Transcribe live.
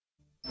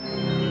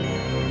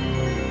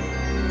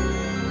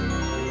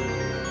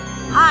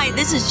Hi,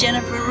 this is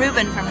Jennifer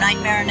Rubin from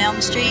Nightmare on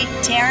Elm Street.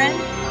 Taryn,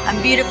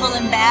 I'm beautiful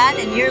and bad,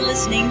 and you're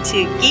listening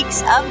to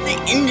Geeks of the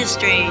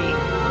Industry.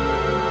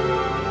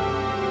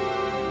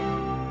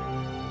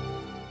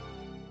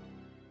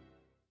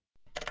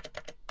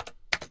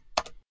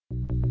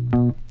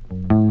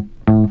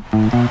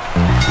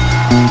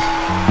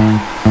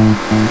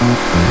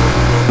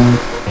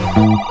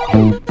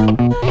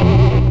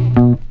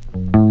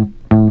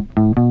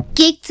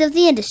 Geeks of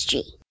the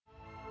Industry.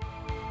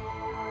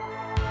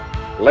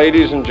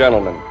 Ladies and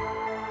gentlemen,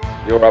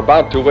 you are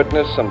about to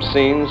witness some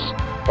scenes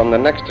from the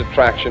next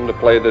attraction to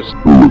play this.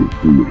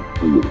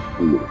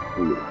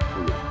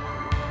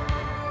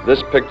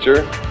 This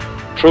picture,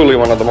 truly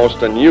one of the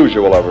most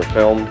unusual ever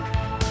filmed,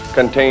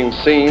 contains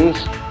scenes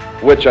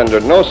which under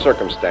no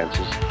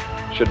circumstances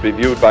should be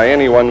viewed by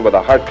anyone with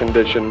a heart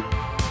condition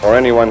or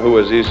anyone who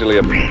is easily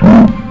offended.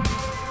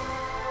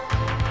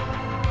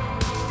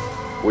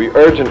 We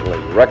urgently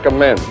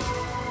recommend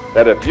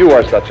that if you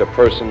are such a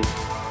person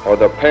or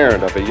the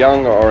parent of a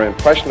young or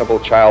impressionable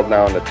child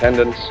now in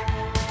attendance,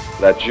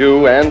 that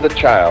you and the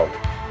child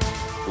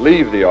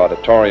leave the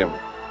auditorium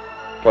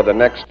for the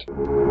next.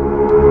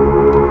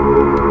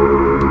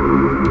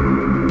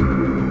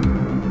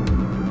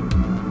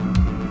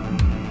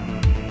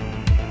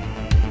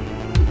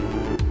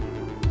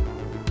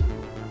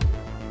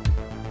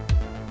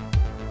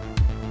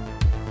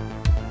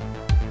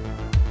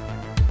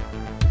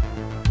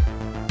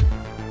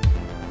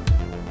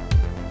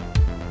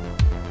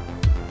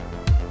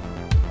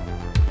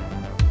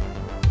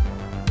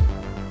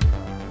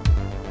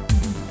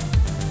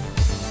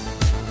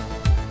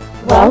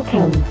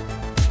 Welcome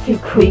to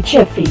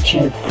Creature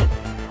Features,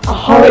 a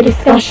horror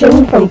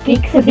discussion from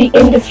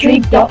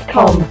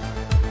geeksoftheindustry.com.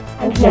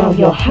 And now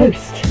your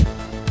host,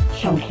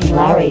 Chunky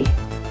Larry.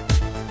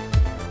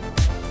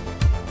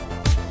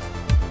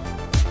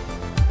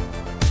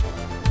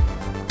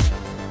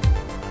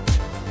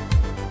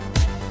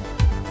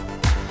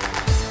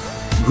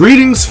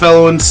 Greetings,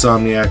 fellow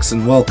insomniacs,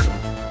 and welcome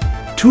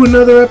to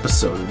another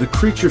episode of the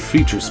Creature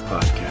Features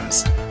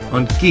podcast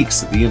on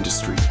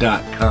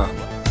geeksoftheindustry.com.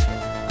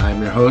 I'm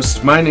your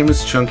host, my name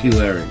is Chunky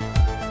Larry,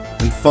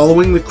 and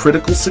following the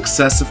critical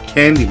success of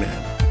Candyman,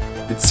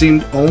 it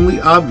seemed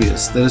only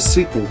obvious that a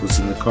sequel was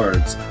in the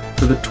cards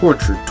for the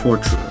tortured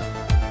torturer.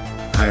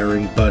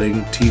 Hiring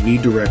budding TV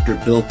director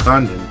Bill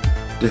Condon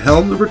to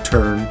helm the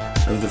return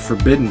of the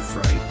Forbidden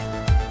Fright,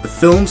 the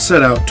film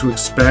set out to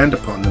expand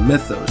upon the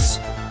mythos,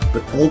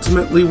 but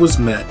ultimately was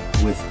met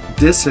with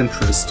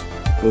disinterest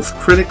both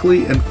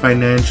critically and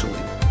financially,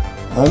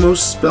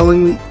 almost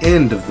spelling the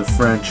end of the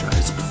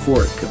franchise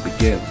before it could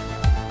begin.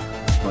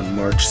 On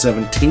March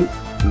 17,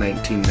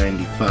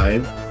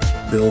 1995,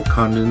 Bill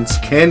Condon's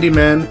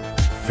Candyman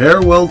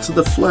Farewell to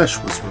the Flesh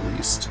was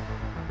released,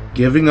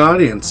 giving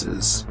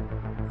audiences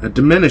a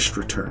diminished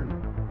return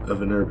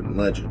of an urban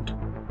legend.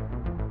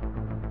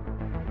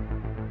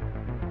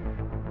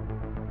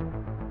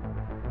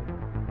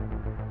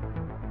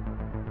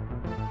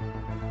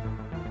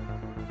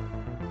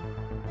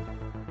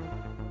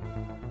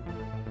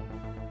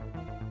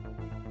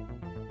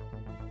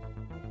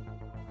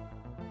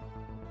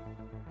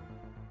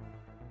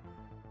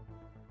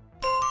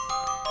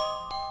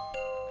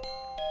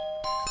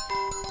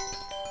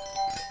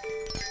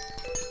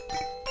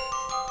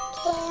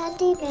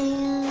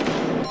 Candyman,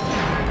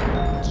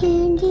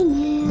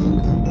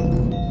 Candyman,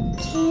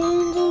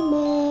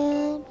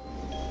 Candyman,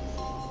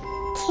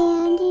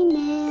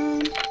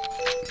 Candyman.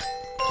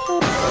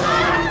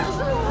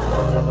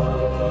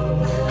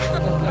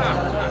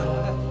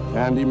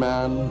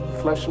 Candyman,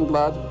 flesh and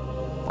blood?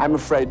 I'm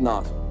afraid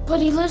not. But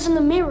he lives in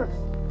the mirror.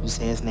 You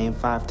say his name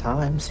 5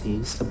 times,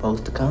 he's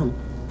supposed to come.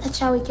 That's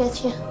how he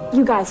gets you.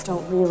 You guys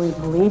don't really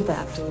believe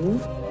that, do you?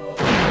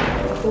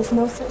 There's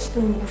no such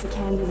thing as a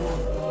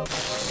Candyman.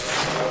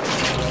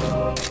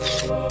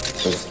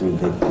 Those 3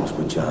 victims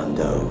were John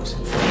Doe's.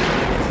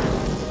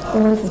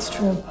 What if it's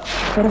true?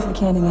 What if the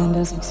Candyman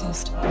does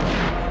exist?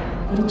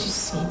 What did you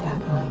see that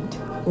night?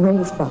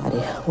 Ray's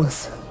body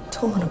was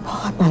torn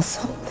apart by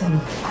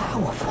something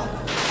powerful.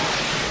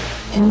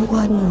 And it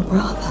wasn't her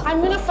brother.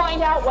 I'm gonna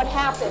find out what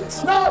happened.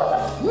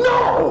 No!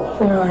 No!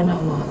 There are no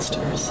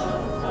monsters.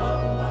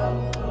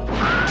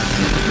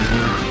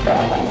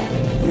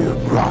 You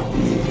brought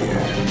me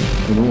here.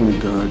 And only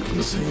God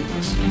can save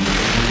us.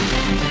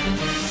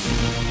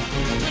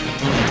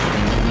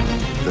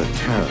 The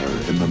terror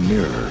in the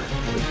mirror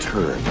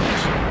returns.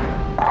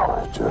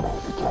 Our journey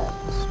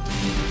begins.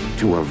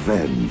 To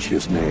avenge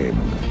his name.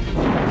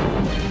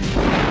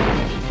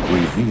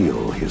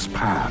 Reveal his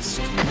past.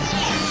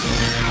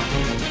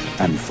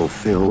 And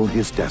fulfill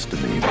his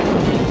destiny.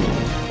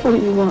 What do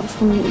you want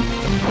from me?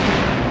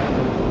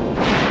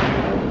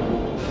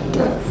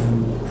 Death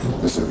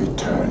is a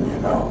return, you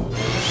know.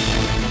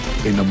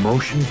 In a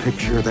motion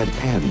picture that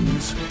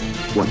ends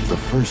what the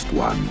first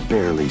one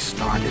barely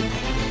started.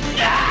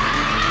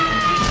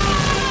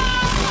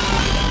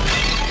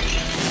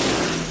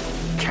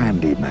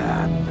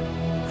 Candyman,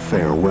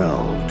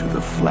 Farewell to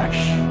the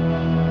Flesh.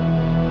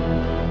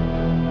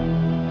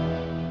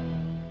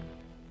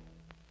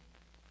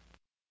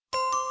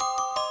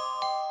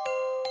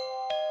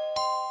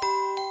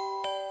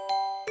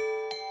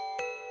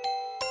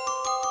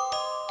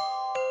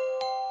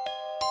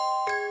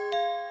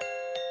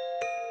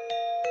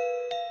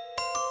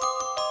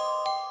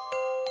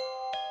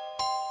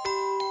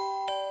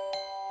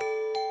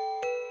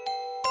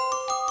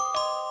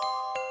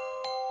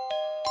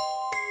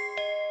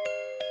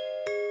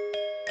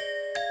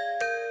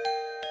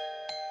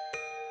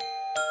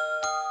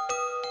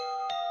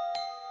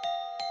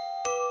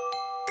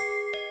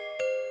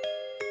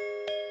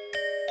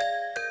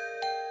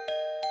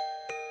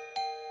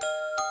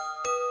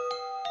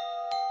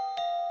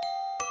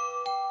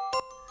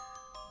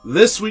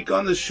 This week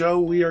on the show,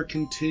 we are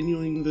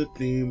continuing the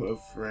theme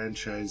of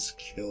franchise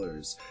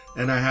killers.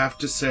 And I have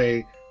to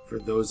say, for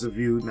those of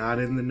you not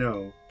in the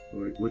know,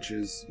 which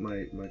is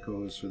my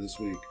co-host for this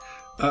week,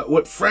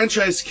 what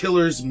franchise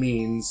killers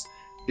means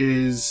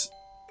is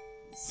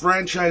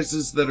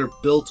franchises that are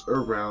built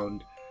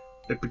around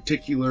a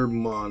particular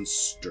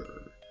monster.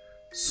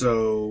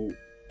 So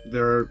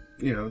there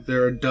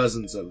are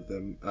dozens of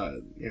them.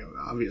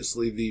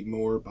 Obviously the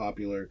more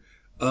popular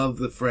of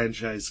the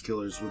franchise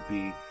killers would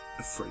be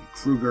a Freddy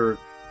Krueger, a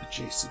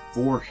Jason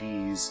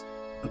Voorhees,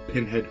 a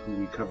Pinhead who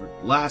we covered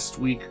last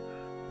week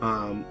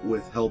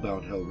with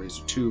Hellbound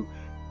Hellraiser 2.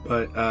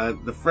 But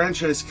the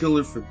franchise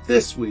killer for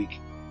this week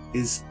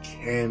is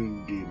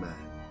Candyman.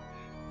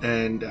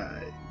 And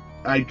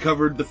I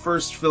covered the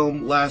first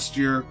film last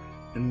year,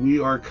 and we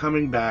are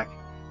coming back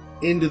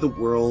into the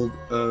world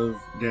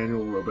of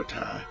Daniel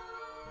Robitaille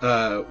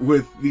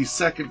with the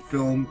second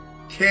film,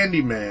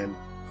 Candyman,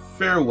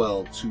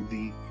 Farewell to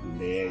the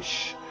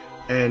Flesh.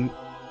 And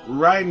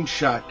riding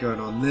shotgun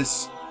on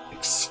this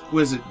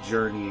exquisite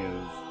journey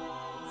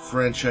of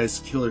franchise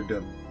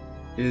killerdom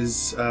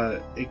is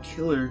a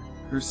killer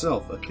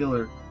herself, a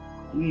killer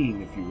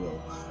queen, if you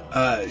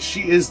will.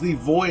 She is the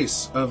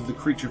voice of the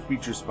Creature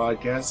Features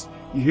podcast.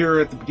 You hear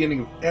her at the beginning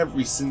of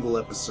every single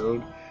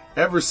episode,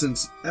 ever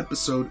since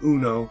episode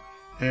uno,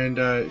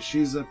 and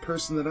she's a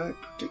person that I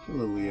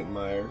particularly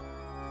admire.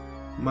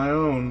 My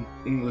own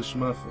English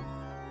muffin.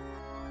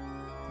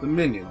 The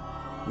Minion,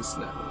 Miss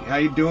Natalie. How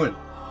you doing?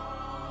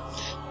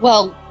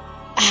 Well,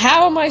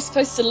 how am I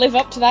supposed to live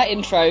up to that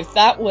intro?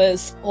 That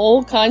was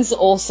all kinds of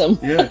awesome.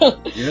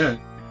 Yeah.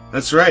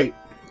 That's right.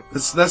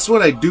 That's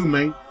what I do,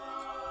 man.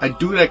 I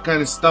do that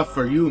kind of stuff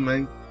for you,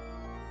 man.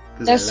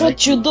 That's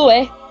what you do,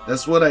 eh?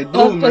 That's what I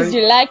do, man. Because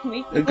you like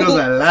me. Because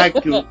I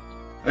like you.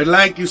 I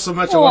like you so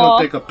much I want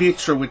to take a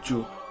picture with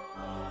you.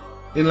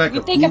 In like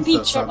a take a booth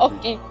picture, or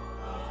something.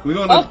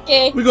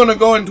 okay. We're gonna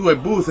go into a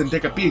booth and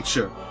take a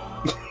picture.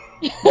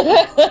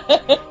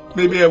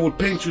 Maybe I will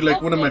paint you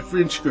like one of my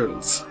French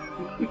girls.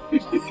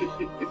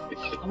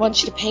 I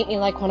want you to paint me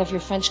like one of your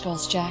French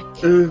girls, Jack.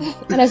 And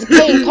as a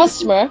paying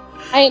customer,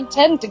 I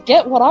intend to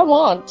get what I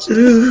want.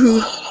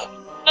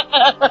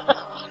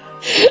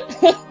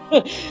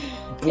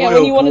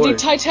 When you want to do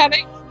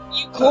Titanic,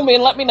 you call me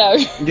and let me know.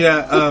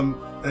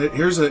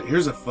 Here's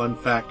a fun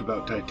fact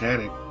about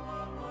Titanic.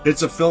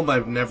 It's a film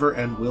I've never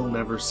and will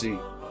never see.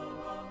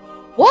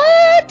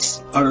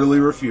 What? Utterly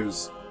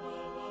refuse.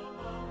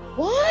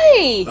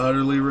 Why?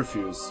 Utterly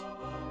refuse.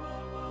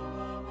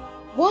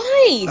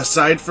 Why?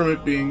 Aside from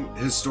it being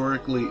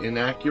historically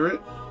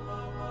inaccurate,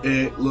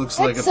 it looks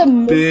That's like a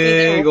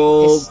big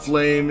old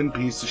flaming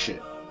piece of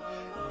shit.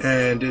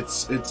 And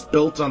it's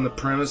built on the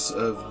premise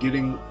of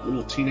getting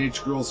little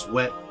teenage girls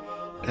wet,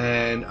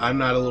 and I'm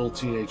not a little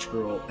teenage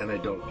girl, and I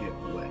don't get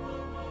wet.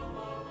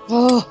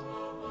 Oh.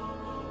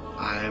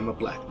 I am a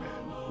black man,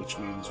 which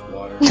means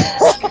water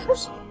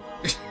scares me.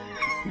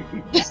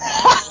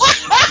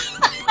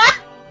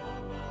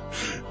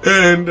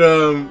 And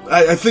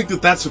I think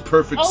that's a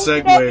perfect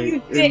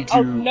segue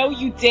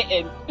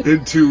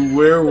into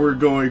where we're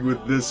going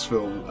with this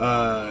film.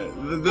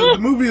 The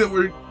movie that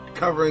we're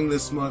covering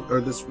this month,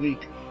 or this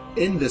week,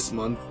 in this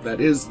month,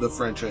 that is the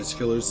franchise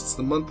killers. It's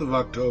the month of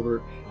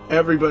October.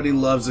 Everybody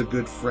loves a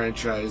good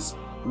franchise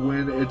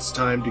when it's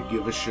time to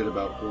give a shit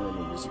about horror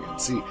movies again.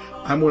 See,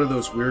 I'm one of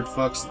those weird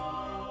fucks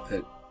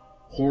that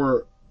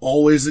horror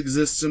always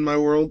exists in my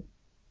world.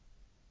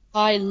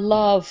 I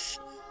love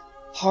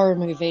horror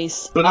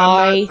movies. But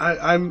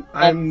I'm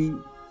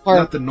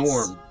not the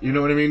norm. You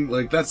know what I mean?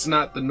 Like, that's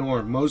not the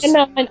norm. Most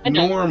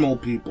normal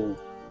people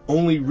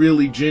only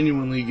really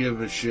genuinely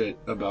give a shit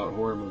about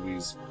horror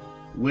movies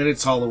when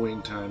it's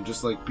Halloween time,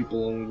 just like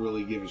people only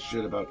really give a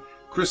shit about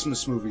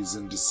Christmas movies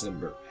in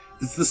December.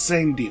 It's the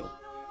same deal.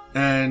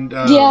 And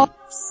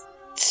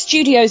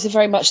studios are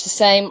very much the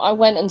same. I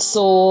went and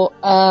saw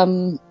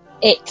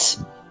it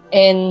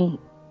in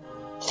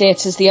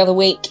theatres the other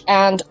week,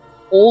 and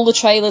all the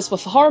trailers were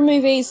for horror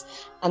movies,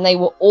 and they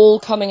were all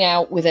coming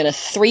out within a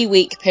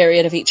 3-week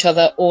period of each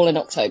other, all in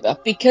October.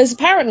 Because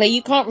apparently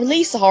you can't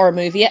release a horror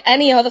movie at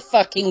any other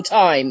fucking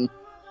time.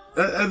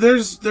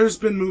 There's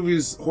been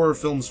horror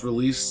films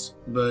released,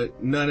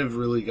 but none have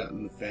really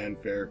gotten the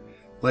fanfare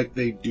like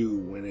they do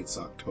when it's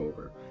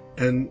October.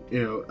 And,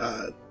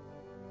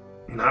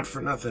 not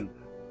for nothing,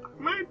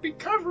 I might be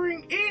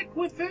covering it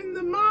within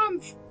the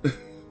month.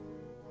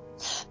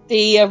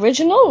 The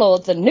original or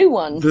the new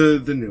one? The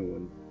new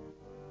one.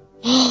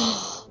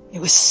 It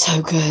was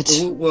so good.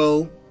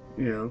 Well,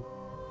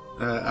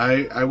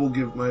 I will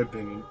give my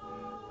opinion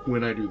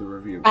when I do the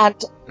review.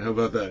 And how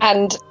about that?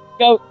 And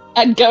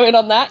going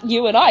on that,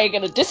 you and I are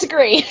going to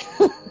disagree.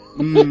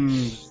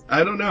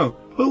 I don't know,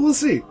 but we'll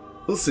see.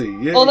 We'll see.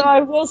 Yeah. Although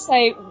I will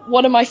say,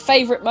 one of my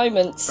favourite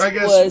moments I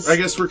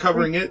guess we're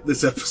covering it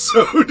this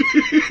episode. No,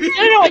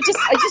 I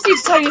just need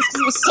to tell you this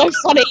because it was so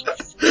funny.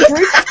 The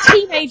group of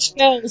teenage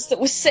girls that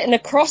were sitting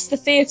across the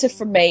theatre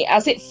from me,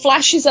 as it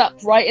flashes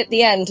up right at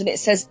the end and it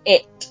says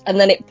 "it," and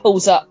then it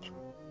pulls up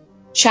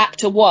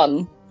chapter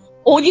 1,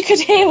 all you could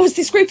hear was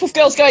this group of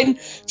girls going,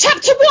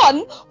 "Chapter 1?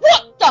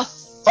 What the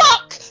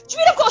fuck? Do you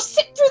mean I've got to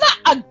sit through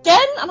that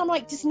again?" And I'm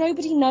like, does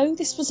nobody know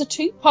this was a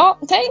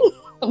 2-part thing?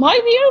 Am I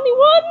the only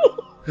one?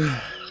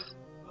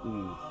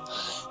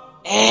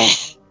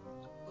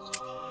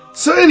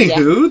 So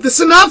anywho, the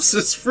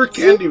synopsis for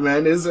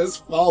Candyman is as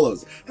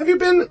follows. Have you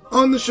been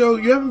on the show?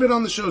 You haven't been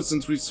on the show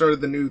since we started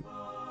the new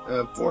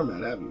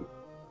format, have you?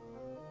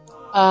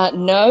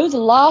 No, the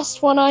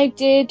last one I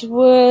did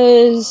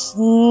was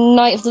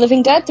Night of the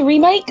Living Dead, the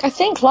remake, I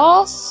think,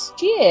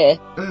 last year.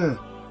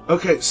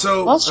 Okay,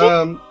 so it's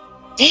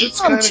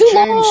kind of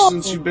changed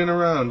since you've been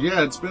around.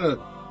 Yeah, it's been an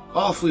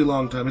awfully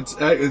long time.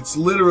 It's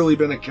literally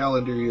been a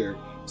calendar year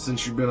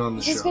since you've been on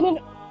the show. It's been an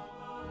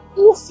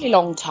awfully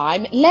long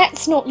time.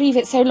 Let's not leave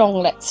it so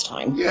long next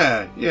time.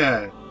 Yeah.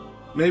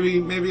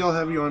 Maybe I'll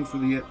have you on for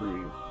the It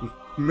review.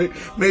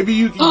 Maybe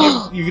you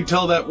can you can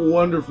tell that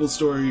wonderful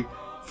story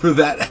for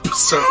that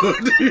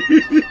episode.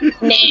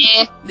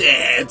 Nah.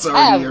 Yeah, it's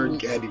already here in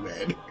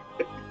Candyman.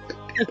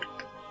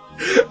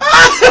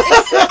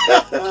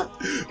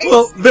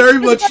 Well, very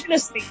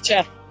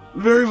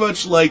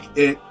much like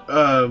it,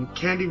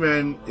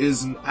 Candyman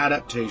is an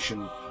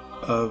adaptation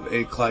of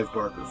a Clive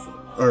Barker film,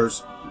 or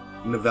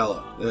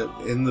novella,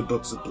 in the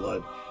Books of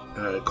Blood,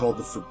 called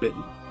The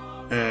Forbidden.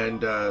 And,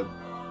 but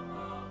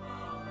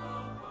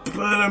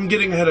I'm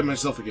getting ahead of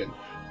myself again.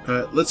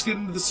 Let's get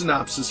into the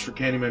synopsis for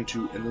Candyman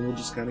 2, and then we'll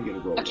just kind of get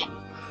it rolling. Okay.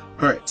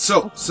 Alright,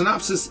 so,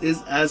 synopsis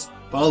is as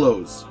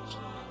follows.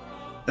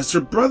 As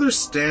her brother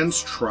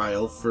stands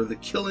trial for the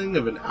killing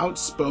of an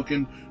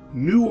outspoken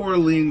New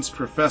Orleans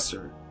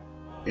professor,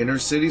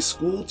 inner-city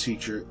school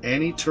teacher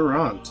Annie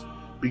Tarrant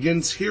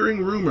begins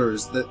hearing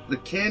rumors that the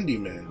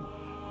Candyman,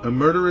 a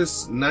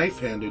murderous,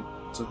 knife-handed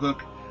to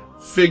hook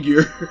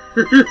figure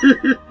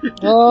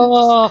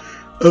of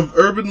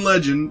urban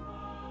legend.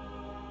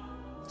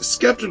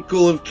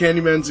 Skeptical of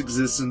Candyman's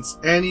existence,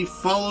 Annie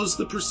follows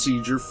the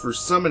procedure for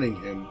summoning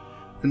him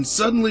and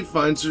suddenly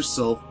finds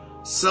herself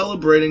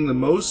celebrating the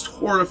most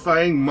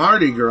horrifying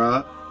Mardi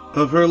Gras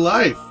of her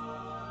life.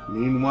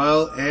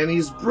 Meanwhile,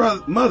 Annie's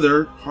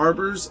mother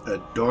harbors a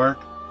dark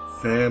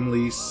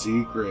family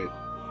secret.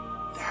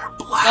 They're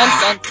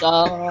black. Dun,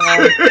 dun,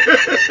 dun.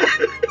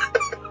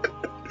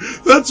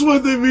 That's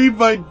what they mean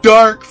by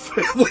dark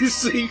family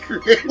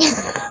secret. they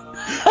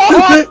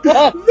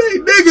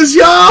niggas,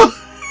 y'all.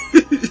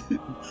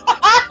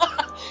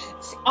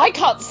 I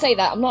can't say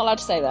that. I'm not allowed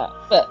to say that.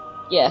 But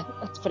yeah,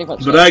 that's pretty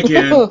much but it. I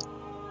can.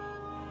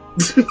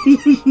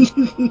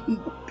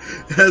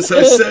 As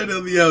I said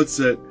on the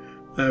outset,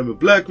 I'm a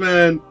black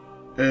man,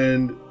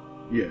 and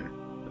yeah,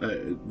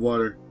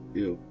 water,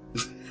 ew.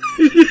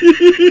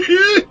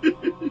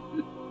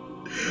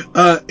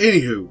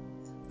 Anywho,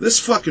 this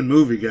fucking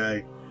movie,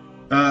 guy.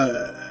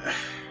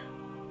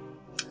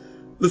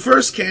 The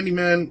first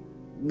Candyman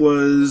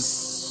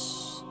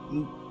was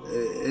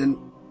an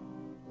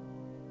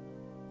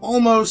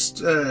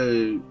almost.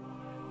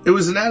 It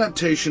was an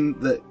adaptation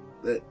that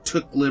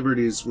took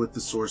liberties with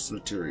the source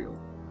material.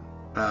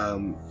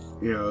 The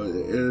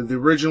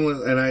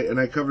original, and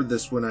I covered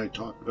this when I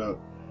talked about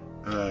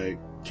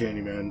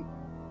Candyman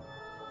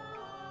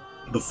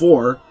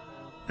before,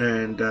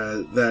 and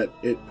that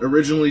it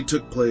originally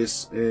took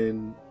place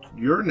in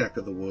your neck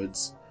of the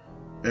woods,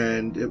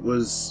 and it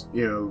was,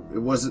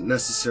 it wasn't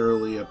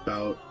necessarily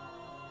about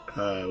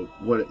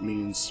what it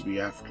means to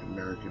be African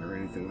American or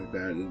anything like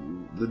that.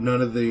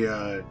 None of the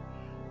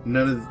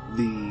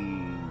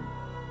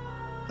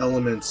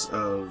elements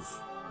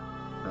of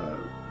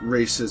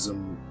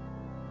racism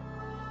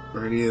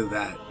or any of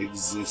that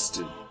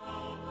existed.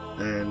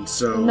 And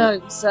so... No,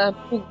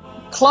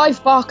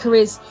 Clive Barker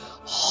is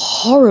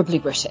horribly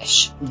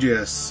British.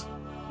 Yes.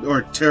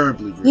 Or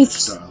terribly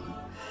British, darling.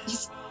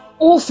 He's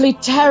awfully,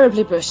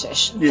 terribly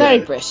British. Yeah. Very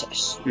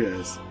British.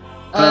 Yes.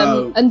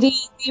 And the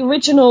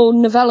original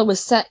novella was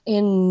set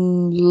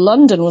in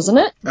London, wasn't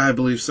it? I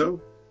believe so.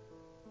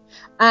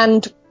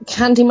 And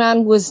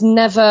Candyman was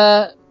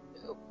never...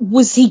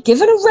 Was he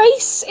given a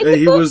race in the book?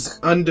 He was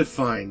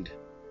undefined.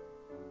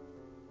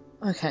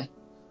 Okay.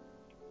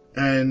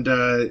 And,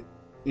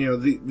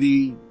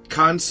 the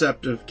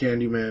concept of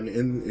Candyman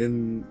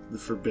in The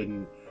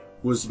Forbidden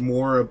was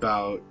more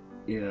about,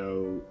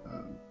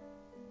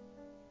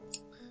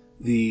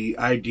 the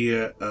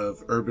idea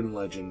of urban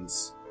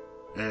legends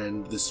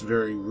and this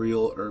very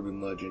real urban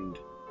legend,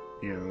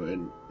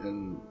 and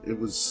it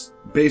was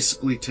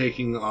basically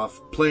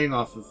playing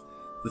off of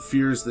the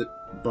fears that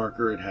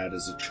Barker had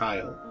as a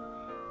child.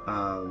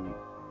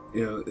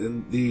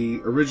 In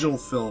the original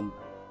film,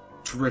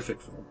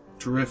 terrific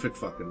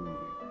fucking movie.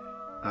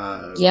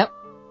 Yep.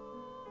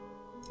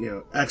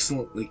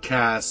 Excellently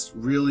cast.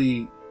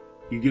 Really,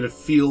 you get a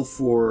feel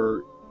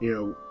for,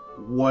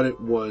 what it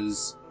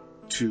was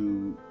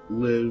to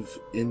live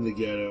in the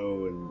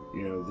ghetto, and,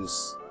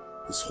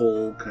 this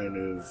whole kind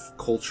of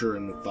culture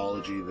and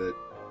mythology that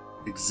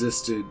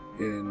existed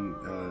in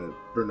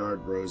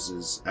Bernard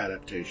Rose's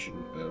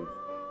adaptation of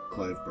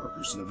Clive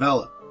Barker's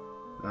novella.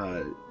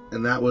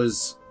 And that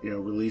was,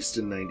 released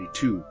in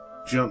 92.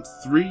 Jump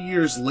 3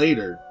 years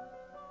later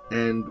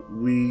And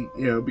we,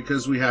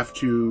 because we have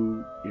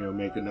to,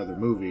 make another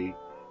movie,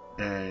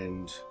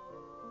 and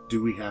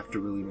do we have to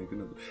really make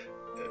another?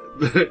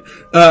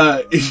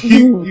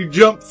 You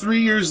jump 3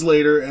 years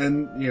later,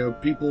 and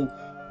people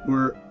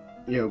were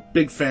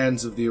big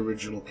fans of the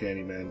original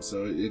Candyman,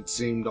 so it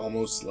seemed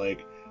almost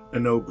like a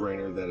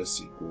no-brainer that a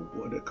sequel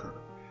would occur.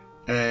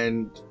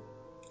 And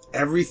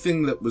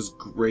everything that was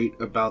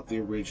great about the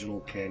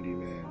original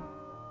Candyman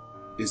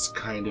is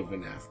kind of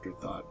an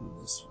afterthought in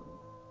this film.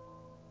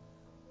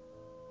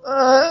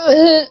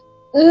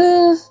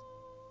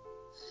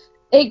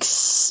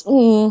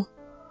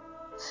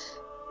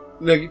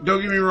 Now,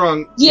 don't get me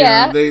wrong.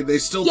 Yeah. They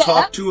still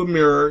talk to a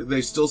mirror.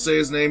 They still say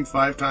his name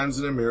 5 times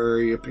in a mirror.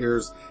 He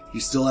appears. He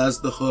still has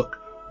the hook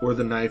or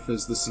the knife,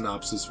 as the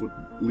synopsis would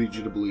lead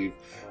you to believe.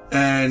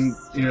 And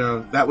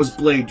that was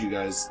Blade, you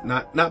guys.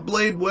 Not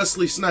Blade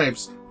Wesley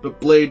Snipes, but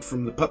Blade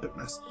from the Puppet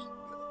Master.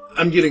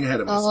 I'm getting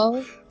ahead of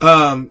myself.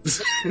 But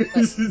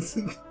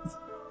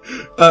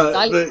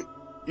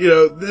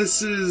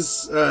this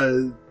is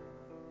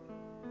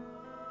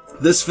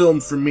this film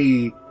for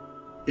me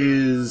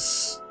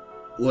is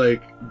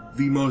like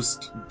the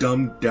most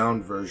dumbed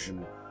down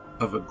version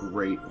of a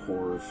great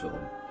horror film,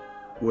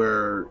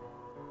 where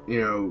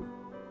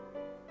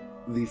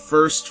the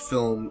first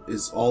film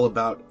is all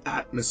about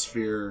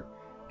atmosphere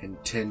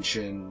and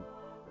tension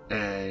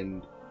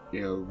and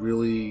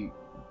really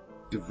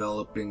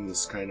developing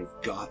this kind of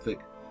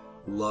gothic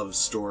love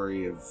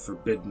story of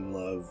forbidden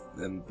love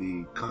and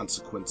the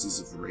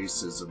consequences of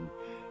racism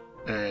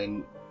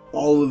and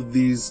all of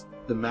these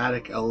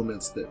thematic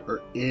elements that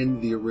are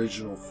in the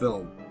original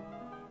film.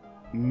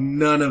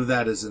 None of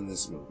that is in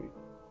this movie.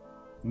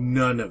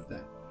 None of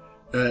that.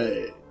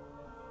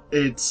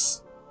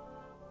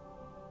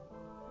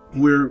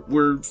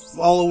 We're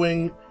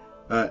following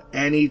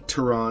Annie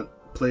Tarrant,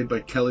 played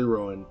by Kelly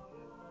Rowan,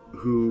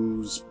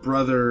 whose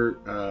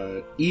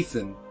brother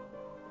Ethan,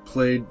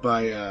 played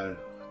by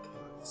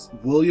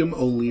William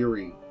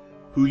O'Leary,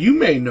 who you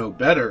may know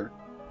better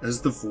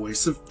as the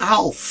voice of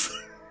Alf.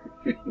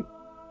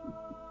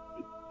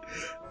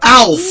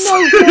 Alf!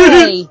 No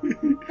way!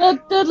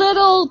 The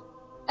little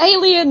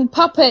alien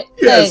puppet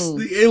Yes, thing.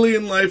 the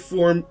alien life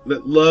form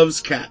that loves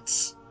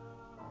cats.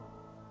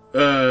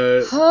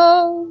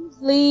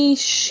 Holy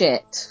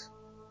shit.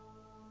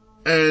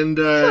 And,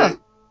 Huh.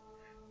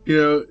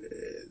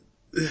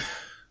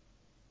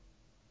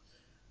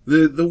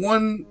 the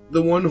one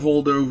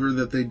holdover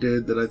that they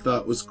did that I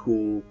thought was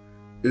cool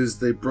is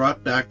they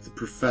brought back the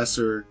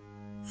professor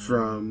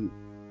from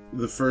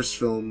the first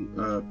film,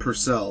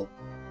 Purcell.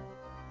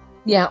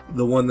 Yeah.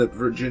 The one that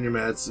Virginia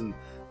Madsen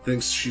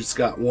thinks she's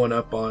got one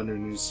up on,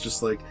 and he's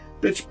just like,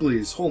 bitch,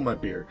 please, hold my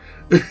beer.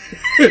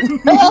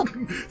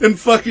 And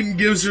fucking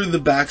gives her the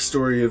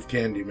backstory of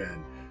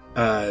Candyman.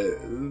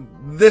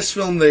 This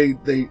film,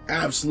 they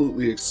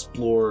absolutely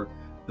explore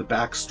the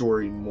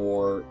backstory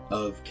more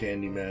of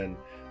Candyman.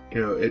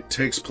 It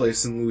takes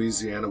place in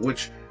Louisiana,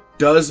 which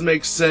does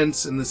make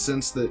sense in the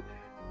sense that,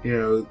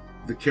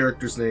 the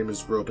character's name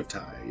is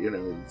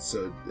Robitaille,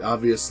 so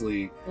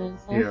obviously,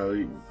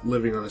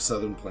 living on a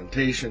southern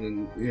plantation,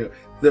 and,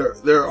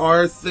 there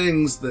are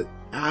things that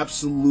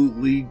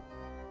absolutely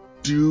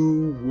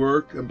do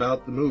work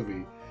about the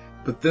movie,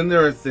 but then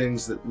there are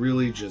things that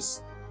really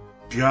just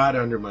got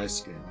under my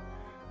skin.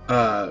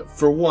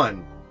 For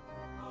one,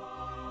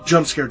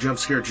 jump scare, jump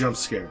scare, jump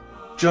scare,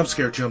 jump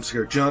scare, jump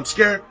scare, jump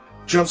scare,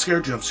 jump scare,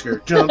 jump scare,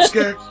 jump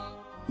scare.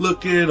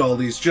 Look at all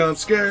these jump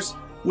scares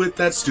with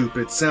that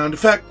stupid sound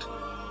effect.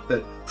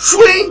 That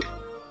swing!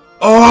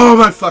 Oh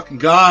my fucking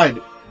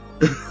god!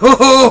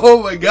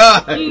 Oh my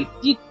god!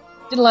 You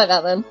didn't like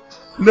that then?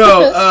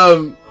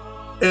 No,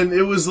 and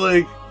it was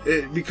like,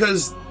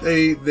 because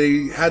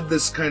they had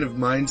this kind of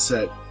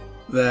mindset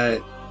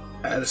that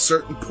at a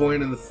certain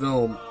point in the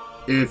film,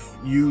 if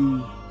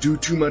you do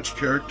too much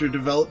character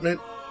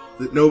development,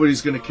 that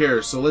nobody's gonna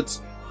care. So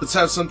let's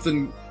have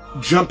something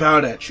jump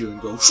out at you and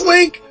go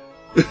swink.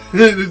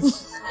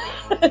 It's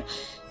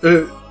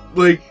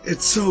like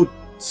it's so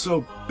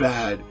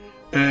bad,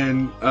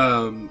 and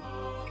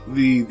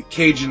the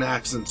Cajun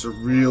accents are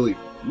really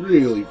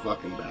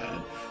fucking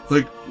bad,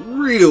 like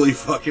really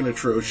fucking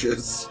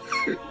atrocious.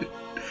 Is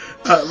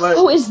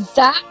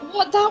that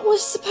what that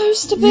was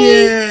supposed to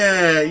be?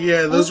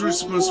 Yeah, those were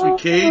supposed to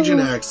be Cajun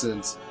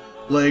accents,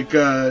 like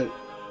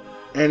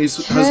Annie's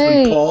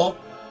husband Paul,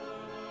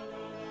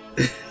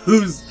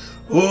 who's,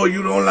 oh,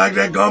 you don't like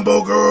that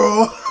gumbo,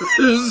 girl?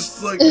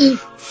 It's like,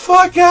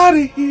 fuck out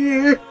of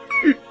here.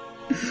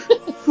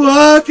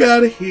 Fuck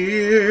out of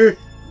here.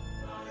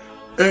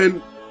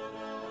 And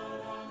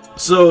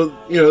so,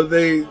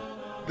 they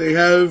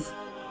have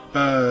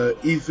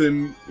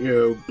Ethan,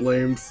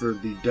 blamed for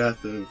the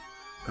death of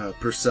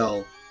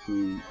Purcell,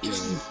 who,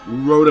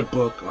 wrote a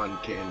book on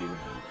Candyman.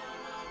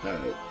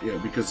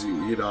 Because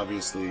he'd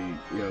obviously,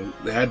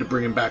 they had to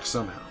bring him back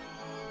somehow.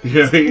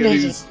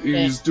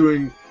 He's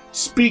doing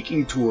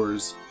speaking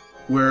tours,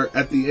 where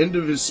at the end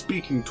of his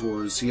speaking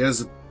tours, he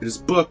has his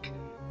book.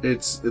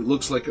 It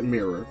looks like a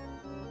mirror,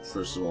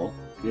 first of all,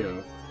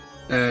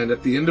 And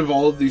at the end of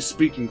all of these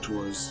speaking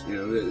tours,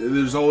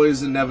 there's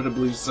always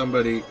inevitably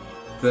somebody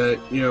that,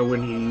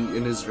 when he,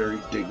 in his very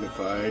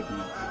dignified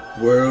and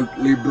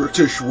worldly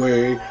British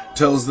way,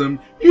 tells them,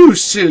 "You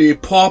silly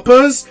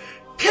paupers,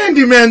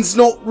 Candyman's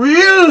not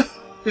real.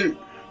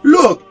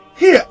 Look,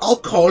 here, I'll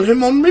call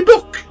him on my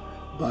book."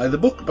 Buy the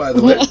book, by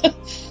the way.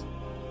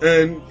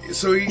 And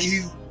so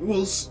he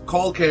will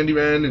call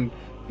Candyman, and,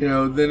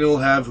 then he'll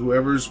have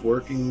whoever's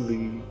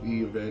working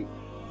the event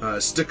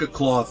stick a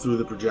claw through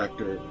the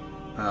projector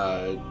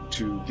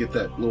to get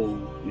that little,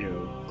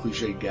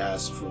 cliche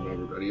gasp from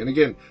everybody. And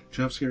again,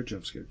 jump scare,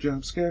 jump scare,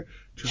 jump scare,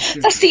 jump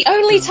scare. That's the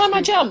only time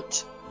I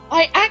jumped.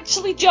 I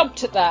actually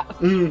jumped at that.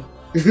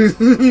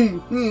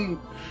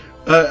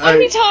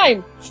 Only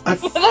time.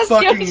 That's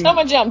the only time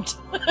I jumped.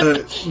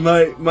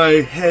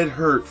 My head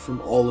hurt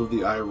from all of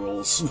the eye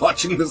rolls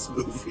watching this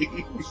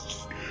movie.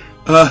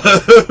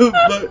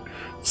 But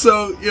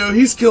so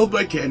he's killed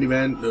by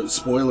Candyman. No,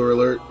 spoiler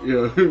alert.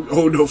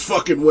 Oh no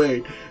fucking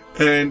way.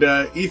 And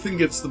Ethan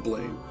gets the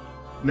blame.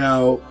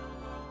 Now,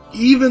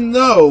 even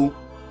though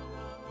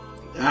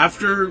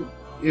after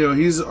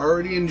he's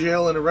already in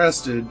jail and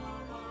arrested,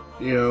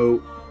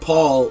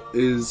 Paul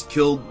is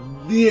killed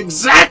the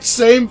exact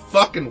same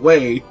fucking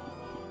way.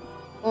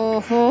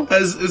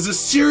 As a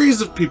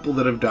series of people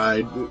that have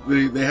died.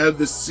 They have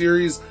this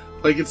series,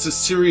 like it's a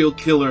serial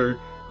killer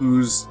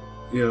who's,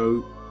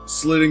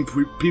 slitting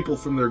people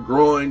from their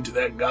groin to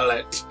their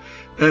gullet.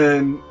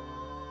 And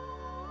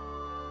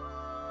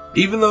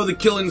even though the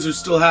killings are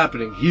still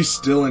happening, he's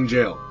still in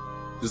jail.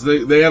 Because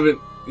they haven't,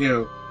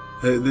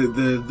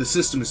 the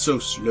system is so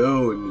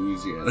slow in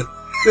Louisiana.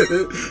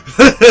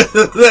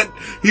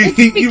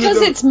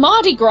 Because it's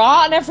Mardi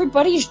Gras and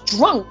everybody's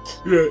drunk.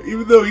 Yeah,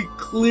 even though he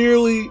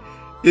clearly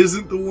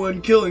isn't the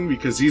one killing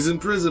because he's in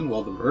prison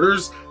while the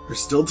murders are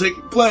still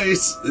taking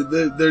place,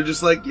 they're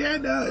just like, yeah,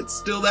 no, it's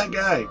still that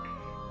guy.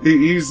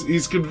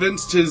 He's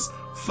convinced his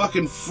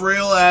fucking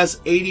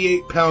frail-ass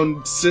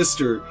 88-pound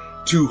sister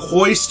to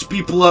hoist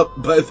people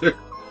up by their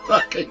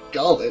fucking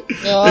gullet.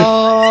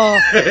 Oh.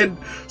 And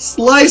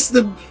slice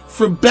them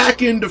from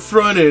back end to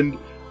front end.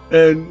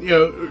 And,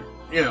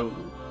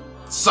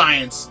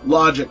 science,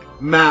 logic,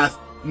 math,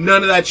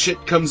 none of that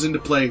shit comes into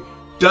play.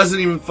 Doesn't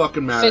even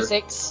fucking matter.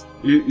 Physics.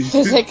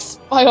 Physics,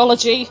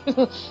 biology.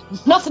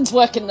 Nothing's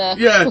working there.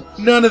 Yeah,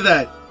 none of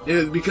that.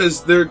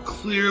 Because they're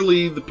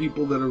clearly the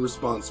people that are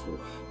responsible.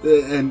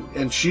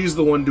 And she's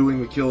the one doing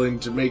the killing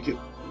to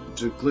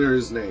clear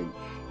his name.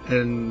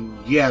 And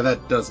yeah,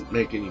 that doesn't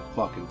make any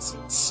fucking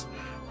sense.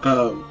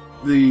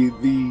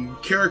 The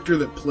character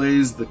that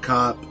plays the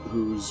cop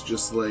who's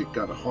just like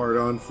got a hard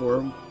on for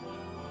him,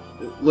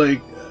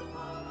 like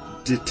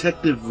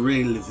Detective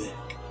Ray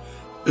Levesque,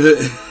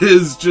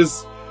 is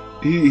just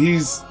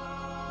he's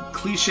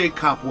cliche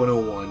cop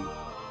 101,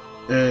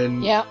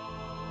 and yeah,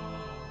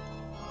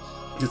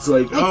 it's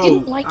like,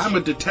 I'm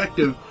a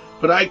detective,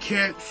 but I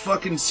can't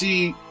fucking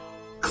see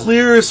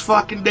clear as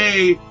fucking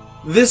day.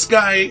 This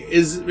guy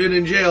is been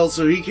in jail,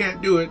 so he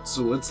can't do it,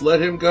 so let's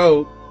let him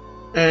go.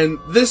 And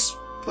this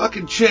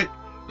fucking chick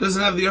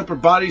doesn't have the upper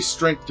body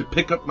strength to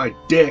pick up my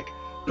dick,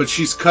 but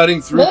she's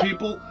cutting through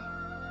people?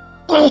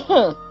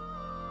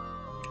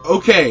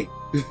 Okay.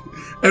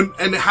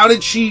 And how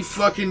did she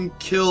fucking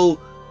kill,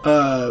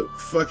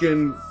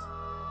 fucking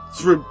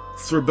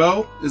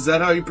Thibodeau? Is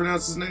that how you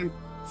pronounce his name?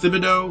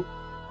 Thibodeau?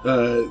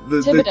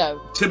 Thibodeau.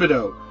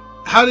 Thibodeau.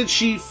 How did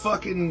she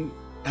fucking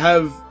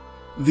have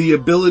the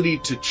ability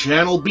to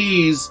channel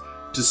bees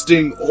to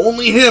sting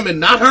only him and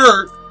not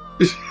her?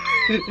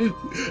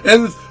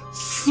 And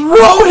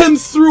throw him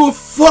through a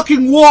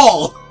fucking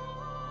wall!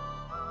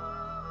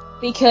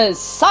 Because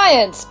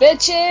science,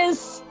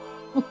 bitches!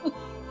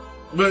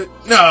 But,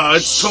 no,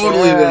 it's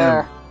totally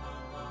them.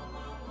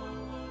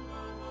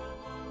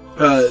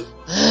 A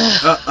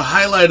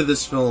highlight of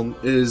this film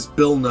is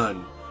Bill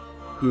Nunn,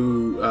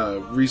 who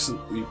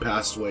recently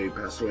passed away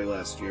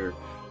last year.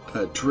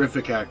 A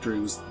terrific actor.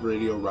 He was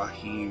Radio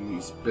Raheem.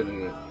 He's been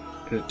in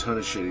a ton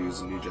of shit. He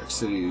was in New Jack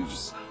City. He's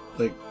just,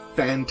 like,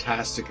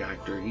 fantastic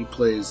actor. He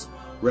plays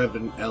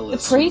Reverend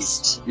Ellis. The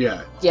priest?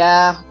 Yeah.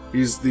 Yeah.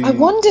 He's the... I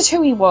wondered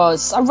who he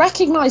was. I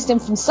recognised him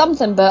from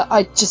something, but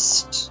I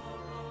just...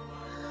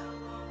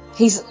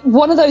 He's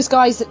one of those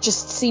guys that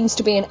just seems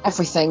to be in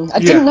everything. I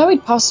didn't know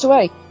he'd passed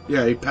away.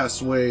 Yeah, he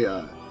passed away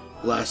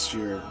last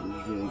year. It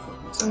was really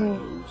fucking sad.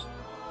 It was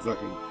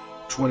fucking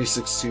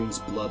 2016's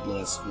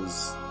Bloodlust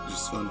was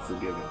just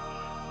unforgiving.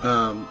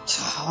 And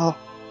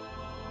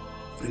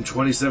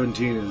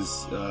 2017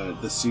 is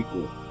the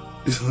sequel.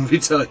 Let me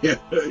tell you.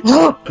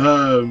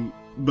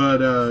 But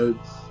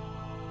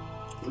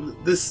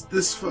this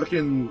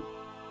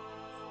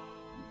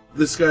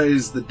guy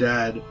is the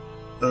dad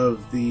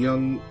of the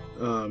young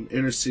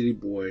inner city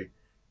boy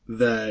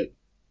that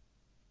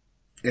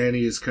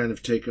Annie is kind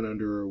of taken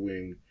under her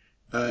wing.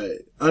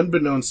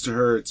 Unbeknownst to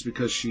her, it's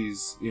because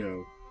she's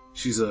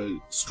a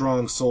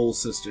strong soul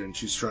sister and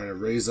she's trying to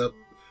raise up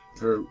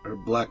her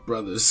black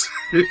brothers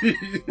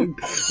and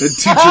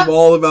teach them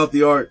all about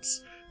the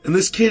arts. And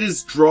this kid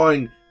is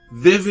drawing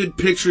vivid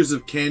pictures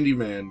of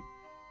Candyman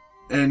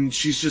And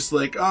she's just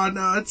like, oh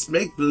no, it's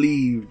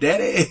make-believe,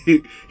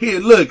 daddy. Here,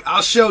 look,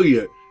 I'll show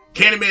you.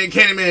 Candyman,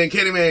 Candyman,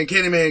 Candyman,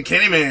 Candyman,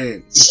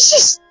 Candyman.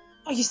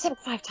 Oh, you said it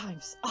 5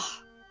 times.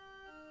 Oh.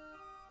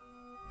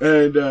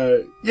 And,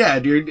 yeah,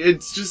 dude,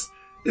 it's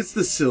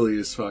the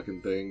silliest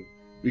fucking thing.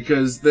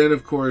 Because then,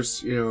 of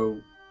course, you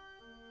know,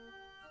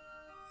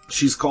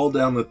 she's called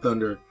down the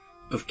thunder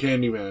of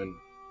Candyman.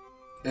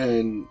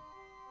 And,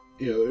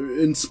 you know,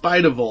 in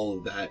spite of all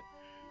of that,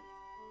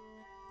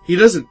 he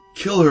doesn't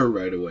kill her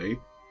right away.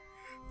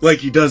 Like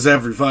he does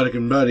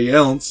everybody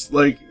else.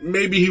 Like,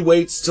 maybe he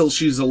waits till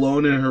she's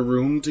alone in her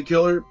room to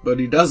kill her, but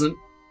he doesn't.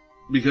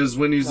 Because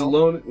when she's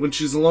alone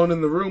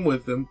in the room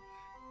with him,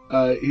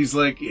 he's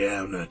like,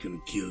 yeah, I'm not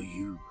gonna kill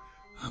you.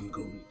 I'm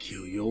gonna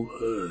kill your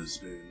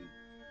husband.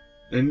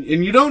 And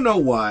you don't know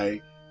why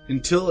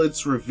until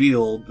it's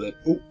revealed that,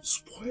 oh,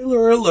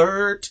 spoiler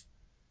alert,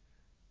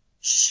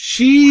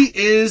 she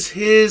is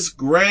his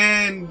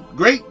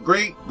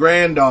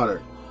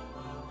great-great-granddaughter.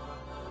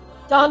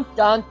 Dun,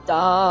 dun,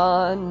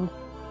 dun.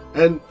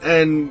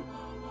 And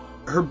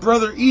her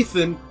brother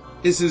Ethan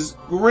is his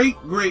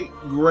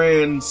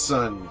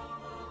great-great-grandson.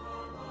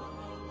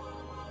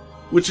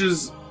 Which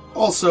is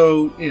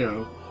also, you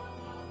know,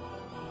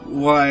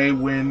 why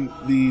when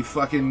the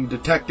fucking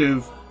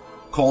detective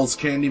calls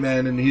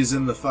Candyman and he's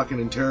in the fucking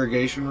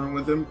interrogation room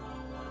with him,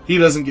 he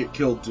doesn't get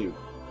killed too.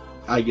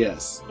 I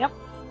guess. Yep.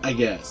 I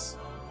guess.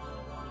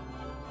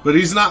 But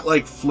he's not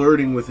like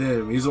flirting with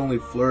him. He's only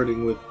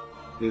flirting with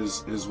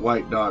his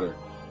white daughter.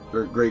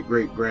 Or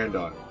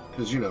great-great-granddaughter.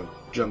 Because, you know,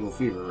 jungle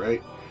fever,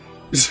 right?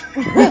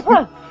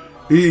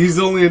 He's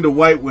only into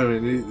white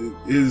women.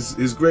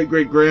 His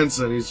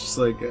great-great-grandson, he's just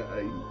like,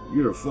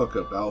 you're a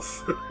fuck-up,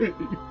 Alf. You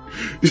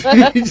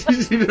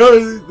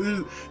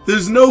know,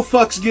 there's no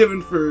fucks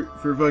given for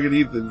fucking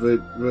Ethan,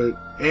 but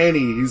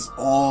Annie, he's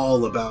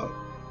all about.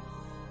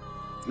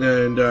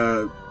 And,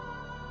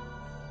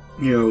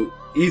 you know,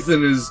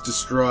 Ethan is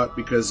distraught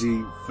because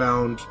he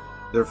found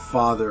their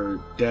father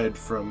dead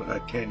from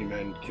a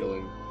Candyman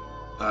killing.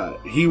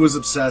 He was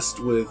obsessed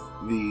with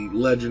the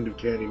legend of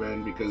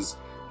Candyman because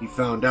he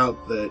found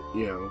out that,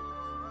 you know,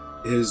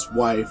 his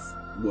wife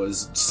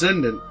was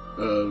descendant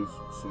of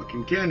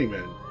fucking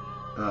Candyman.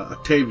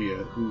 Octavia,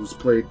 who was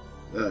played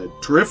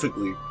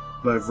terrifically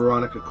by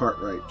Veronica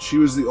Cartwright. She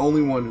was the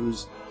only one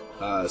whose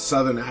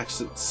southern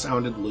accent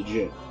sounded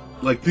legit.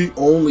 Like, the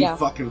only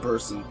fucking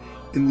person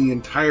in the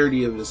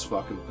entirety of this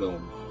fucking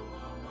film.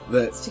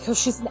 It's because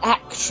she's an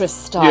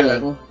actress,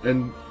 darling. Yeah,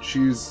 and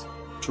she's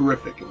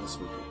terrific in this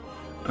movie.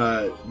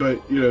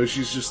 But, you know,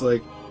 she's just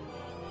like,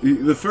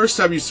 the first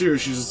time you see her,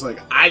 she's just like,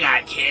 I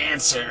got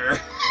cancer.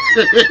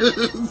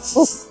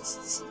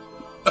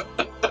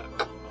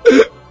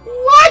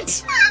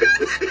 What?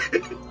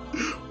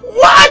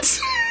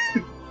 What?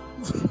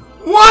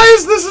 Why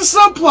is this a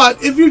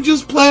subplot if you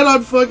just plan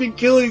on fucking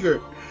killing her?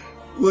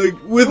 Like,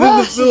 within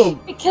the film.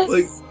 Because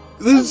like,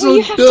 this is so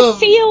you have dumb. to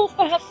feel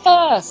for her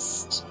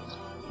first.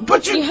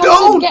 But you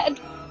don't!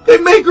 They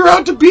make her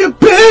out to be a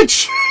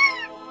bitch!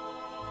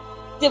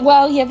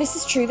 Well, yeah, this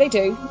is true, they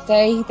do.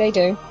 They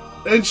do.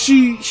 And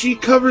she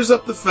covers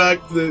up the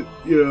fact that,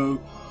 you know,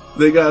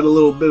 they got a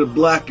little bit of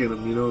black in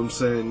them, you know what I'm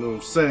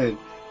saying?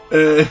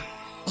 And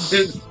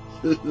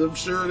I'm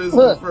sure it isn't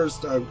the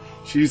first time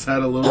she's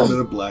had a little bit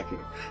of black in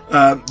her.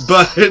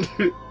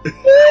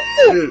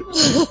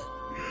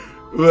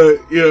 But,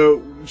 you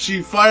know,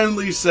 she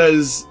finally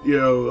says, you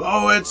know,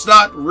 oh, it's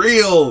not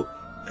real.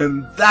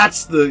 And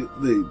that's the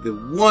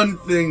one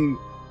thing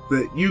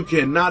that you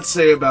cannot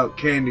say about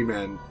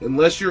Candyman,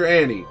 unless you're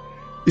Annie.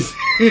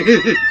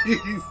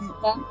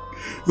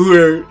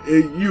 Where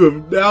you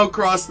have now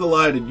crossed the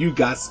line and you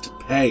gots to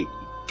pay.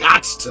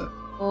 Gots to.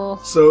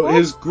 So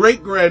his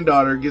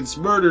great-granddaughter gets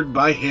murdered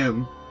by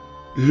him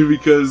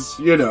because,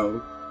 you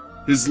know,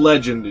 his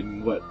legend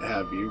and what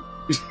have you.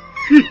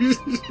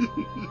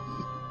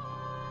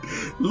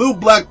 Little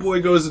black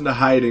boy goes into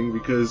hiding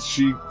because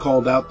she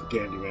called out the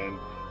Candyman.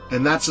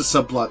 And that's a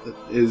subplot that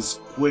is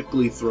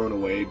quickly thrown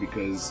away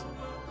because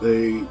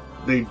they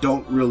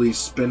don't really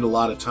spend a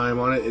lot of time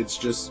on it. It's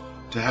just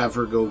to have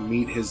her go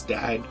meet his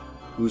dad,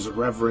 who's a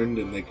reverend,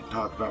 and they can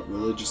talk about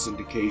religious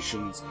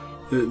indications.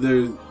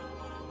 They're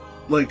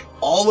like,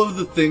 all of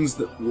the things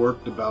that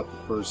worked about the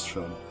first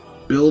film,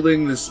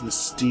 building this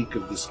mystique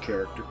of this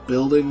character,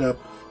 building up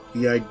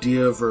the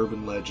idea of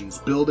urban legends,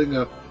 building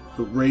up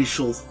the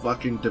racial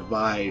fucking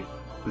divide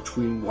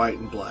between white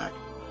and black.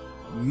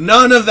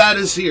 None of that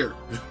is here.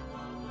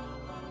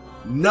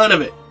 None of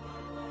it.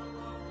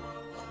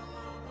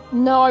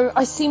 No,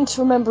 I seem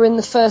to remember in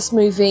the first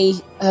movie,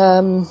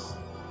 the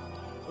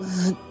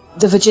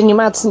Virginia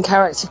Madsen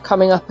character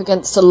coming up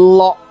against a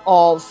lot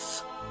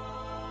of,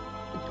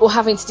 or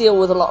having to deal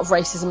with a lot of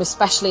racism,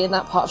 especially in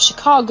that part of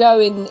Chicago,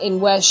 in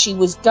where she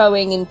was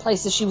going, in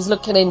places she was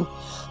looking in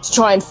to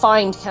try and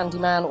find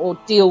Candyman or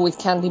deal with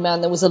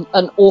Candyman. There was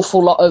an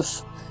awful lot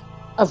of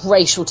of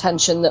racial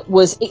tension that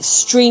was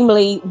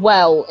extremely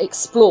well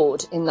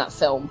explored in that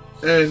film.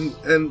 And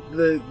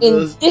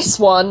in this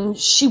one,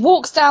 she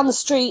walks down the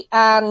street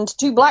and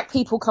two black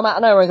people come out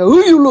of nowhere and go,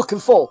 "Who are you looking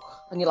for?"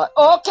 And you're like,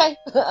 "Oh, okay."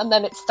 And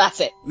then that's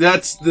it.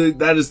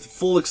 That is the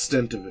full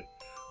extent of it.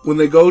 When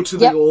they go to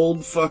the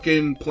old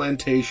fucking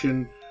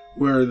plantation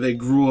where they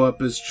grew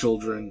up as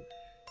children,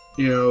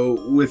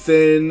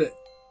 within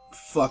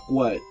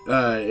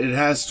it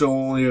has to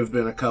only have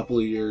been a couple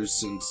of years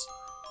since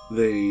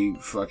they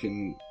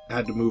fucking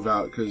had to move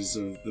out because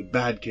of the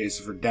bad case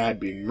of her dad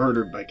being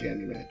murdered by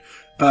Candyman.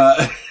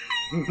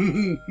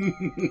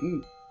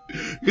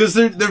 Because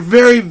they're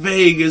very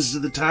vague as to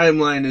the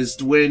timeline as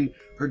to when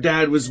her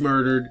dad was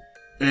murdered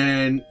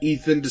and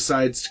Ethan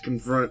decides to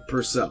confront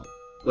Purcell.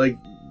 Like,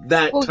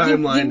 that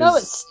timeline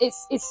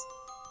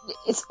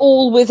it's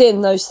all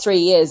within those 3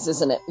 years,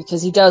 isn't it?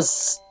 Because he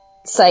does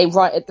say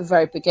right at the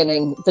very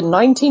beginning, the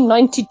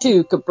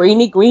 1992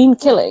 Cabrini Green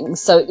killing,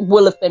 so it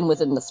will have been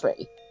within the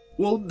 3.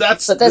 Well,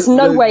 that's... But there's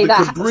no way the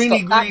that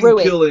Cabrini got Green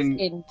ruined killing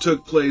in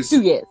took place...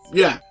 2 years.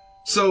 Yeah.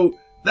 So,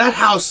 that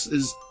house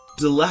is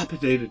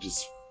dilapidated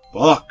as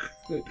fuck.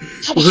 That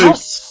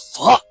house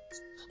fuck.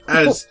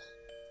 As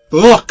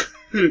fuck.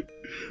 And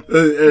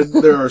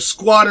there are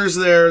squatters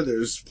there,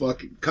 there's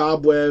fucking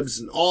cobwebs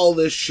and all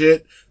this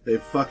shit. They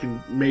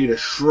fucking made a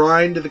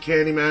shrine to the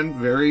Candyman,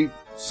 very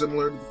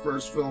similar to the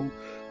first film.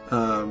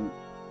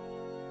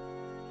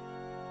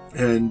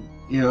 And,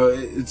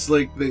 it's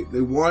like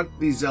they want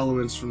these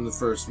elements from the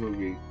first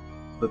movie,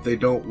 but they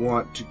don't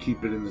want to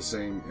keep it in the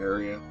same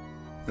area.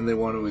 And they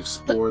want to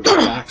explore the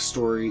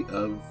backstory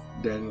of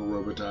Daniel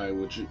Robitaille,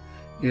 which,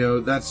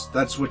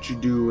 that's what you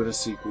do in a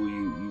sequel.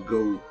 You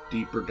go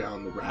deeper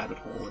down the rabbit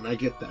hole, and I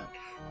get that.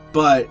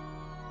 But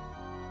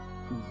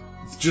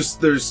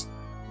just there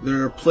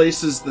are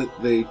places that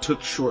they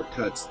took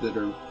shortcuts that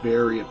are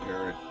very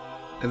apparent,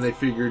 and they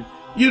figured,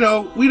 we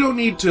don't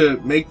need to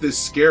make this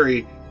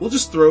scary. We'll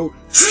just throw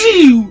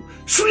shrew,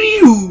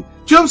 shrew,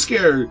 jump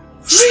scare,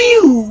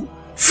 shrew,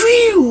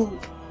 shrew.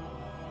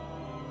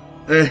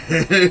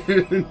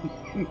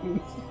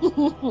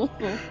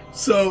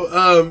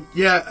 So,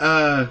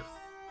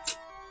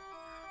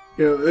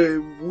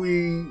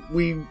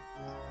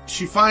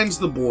 she finds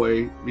the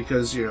boy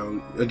because,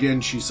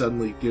 again, she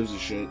suddenly gives a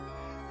shit.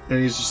 And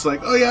he's just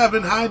like, "Oh yeah, I've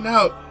been hiding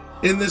out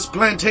in this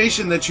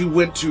plantation that you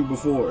went to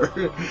before."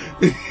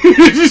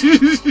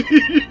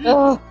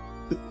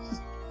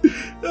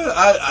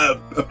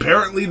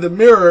 Apparently the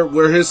mirror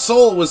where his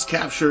soul was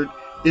captured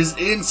is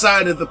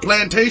inside of the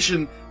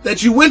plantation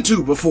that you went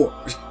to before.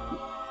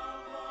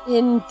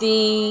 In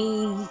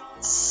the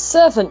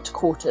servant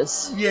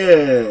quarters.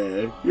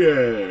 Yeah.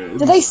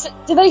 Do they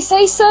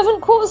say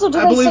servant quarters or do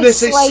I believe they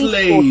say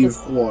slave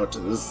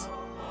quarters?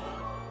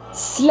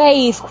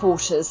 Slave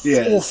quarters.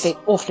 Yes.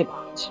 Awfully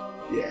bad.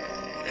 Yeah.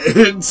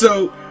 And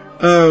so,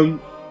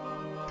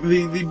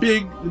 the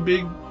big,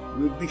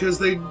 because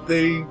they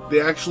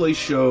actually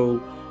show,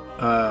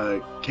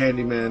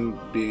 Candyman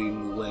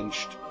being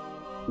lynched,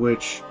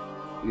 which,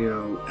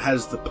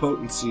 has the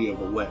potency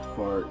of a wet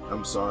fart.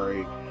 I'm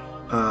sorry.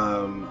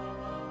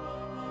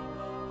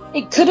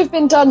 It could have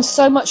been done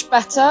so much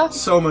better.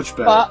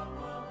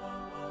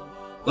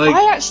 But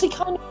I actually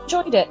kind of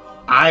enjoyed it.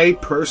 I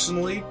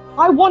personally...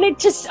 I wanted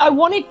to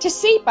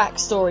see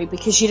backstory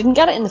because you didn't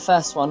get it in the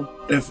first one.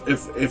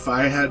 If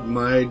I had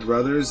my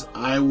druthers,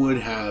 I would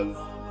have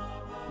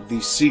the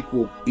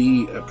sequel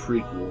be a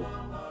prequel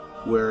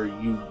where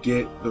you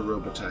get the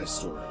Robitaille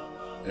story.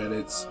 And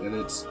it's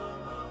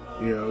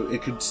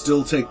it could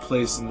still take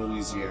place in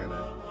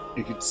Louisiana.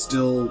 It could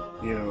still,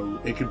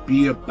 it could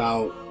be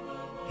about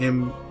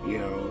him,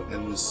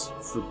 and this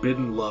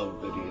forbidden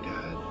love that he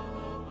had.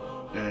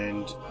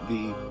 And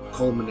the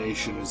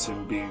culmination is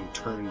him being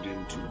turned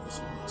into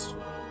this monster.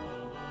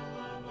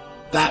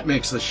 That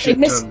makes a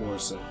shit ton more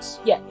sense.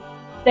 Yeah.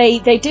 They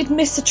did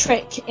miss a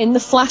trick in the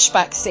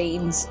flashback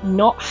scenes,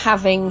 not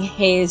having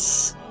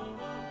his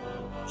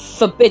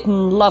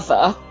forbidden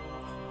lover.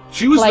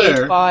 She was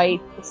there.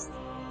 But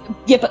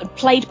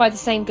played by the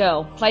same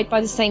girl. Played by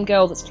the same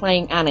girl that's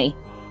playing Annie.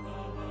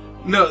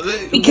 No,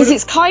 because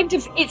it's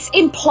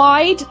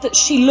implied that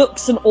she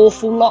looks an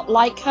awful lot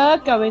like her,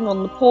 going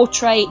on the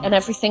portrait and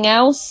everything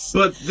else.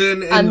 But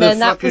then in the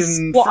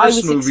fucking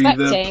first movie,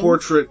 the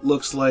portrait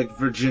looks like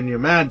Virginia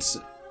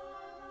Madsen.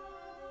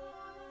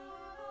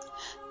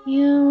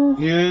 Yeah.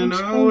 You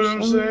know what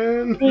I'm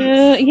saying?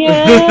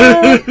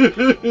 Yeah.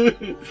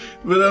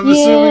 But I'm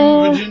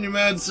assuming Virginia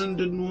Madsen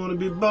didn't want to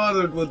be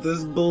bothered with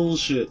this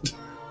bullshit.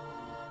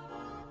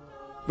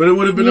 But it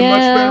would have been a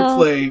much better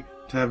play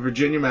to have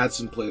Virginia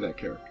Madsen play that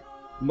character.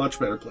 Much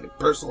better play.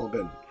 Personal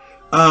opinion.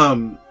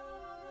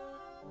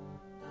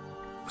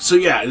 So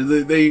yeah,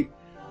 they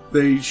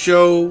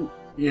show,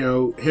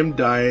 him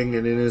dying,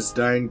 and in his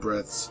dying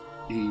breaths,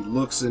 he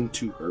looks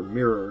into her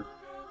mirror,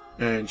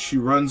 and she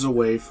runs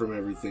away from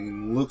everything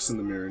and looks in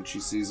the mirror, and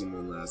she sees him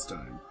one last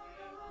time.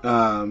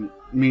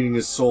 meaning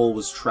his soul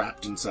was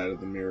trapped inside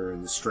of the mirror,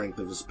 and the strength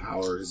of his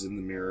power is in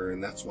the mirror,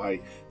 and that's why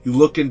you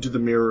look into the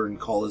mirror and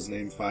call his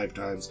name 5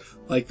 times,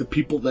 like the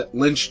people that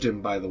lynched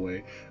him, by the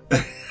way.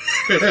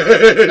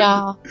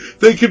 Yeah.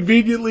 They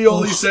conveniently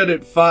only said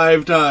it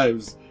 5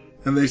 times,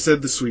 and they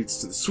said the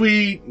sweets to the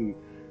sweet, and,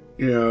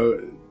 you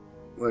know,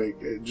 like,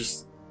 it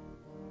just,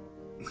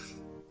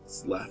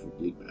 it's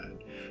laughably bad.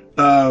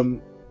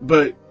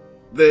 But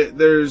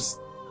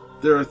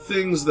there are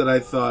things that I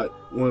thought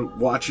when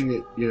watching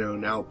it, you know,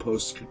 now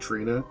post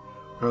Katrina,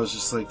 I was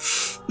just like,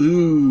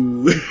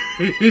 ooh,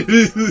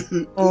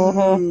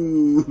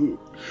 ooh,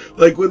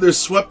 like when they're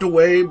swept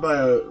away by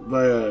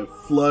a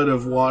flood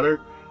of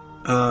water.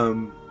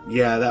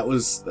 Yeah, that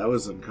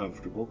was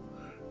uncomfortable.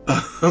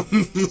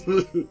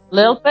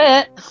 Little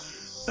bit.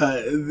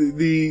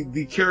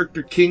 The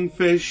character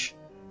Kingfish,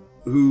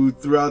 who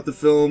throughout the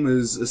film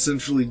is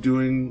essentially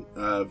doing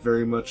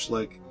very much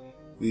like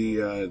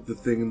the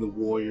thing in the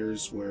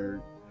Warriors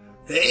where,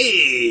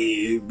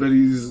 hey, but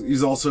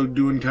he's also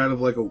doing kind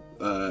of like a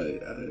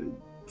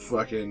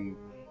fucking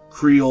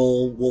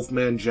Creole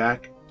Wolfman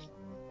Jack.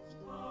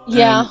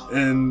 Yeah.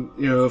 And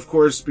you know, of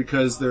course,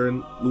 because they're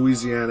in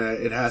Louisiana,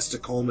 it has to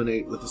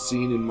culminate with a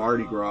scene in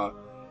Mardi Gras,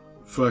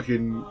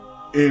 fucking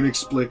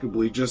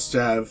inexplicably, just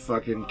to have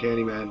fucking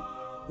Candyman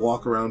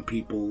walk around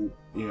people,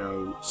 you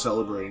know,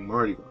 celebrating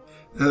Mardi Gras.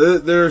 Now,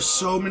 there are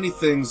so many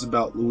things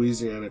about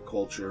Louisiana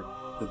culture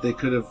that they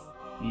could have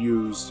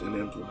used and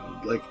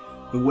implemented, like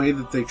the way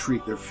that they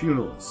treat their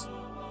funerals,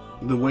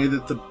 the way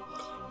that the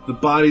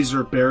bodies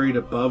are buried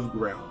above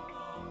ground.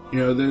 You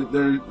know,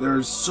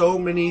 there's so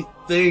many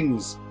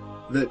things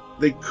that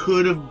they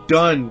could have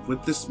done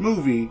with this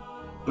movie,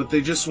 but they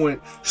just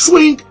went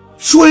swink,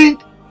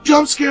 swink,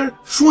 jump scare,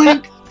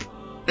 swink,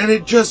 and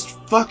it just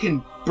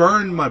fucking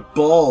burned my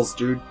balls,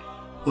 dude.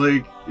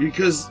 Like,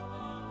 because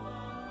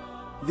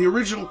the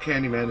original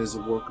Candyman is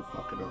a work of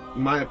fucking art,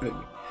 in my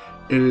opinion.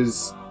 It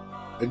is,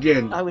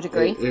 again, I would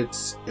agree.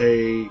 It's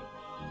a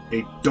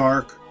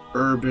dark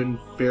urban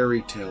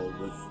fairy tale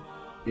with,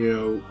 you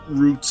know,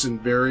 roots in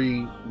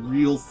very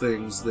real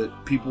things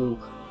that people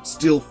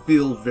still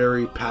feel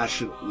very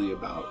passionately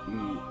about,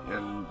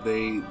 and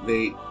they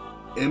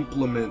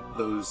implement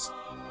those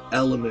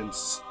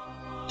elements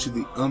to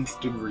the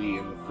nth degree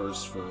in the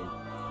first film,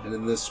 and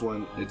in this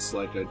one, it's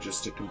like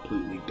just a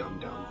completely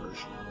dumbed down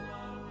version.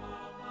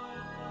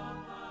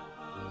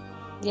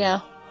 Yeah.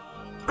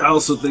 I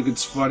also think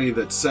it's funny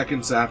that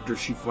seconds after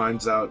she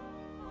finds out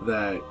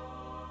that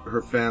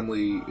her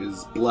family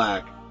is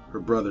black,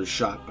 her brother's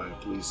shot by a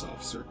police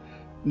officer.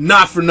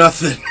 Not for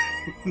nothing.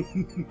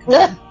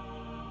 But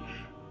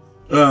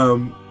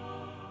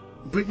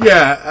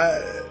yeah,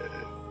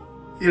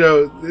 you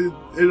know,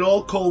 it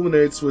all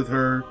culminates with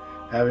her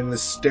having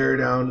this stare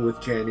down with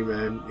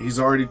Candyman. He's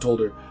already told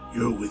her,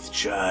 "You're with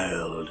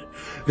child,"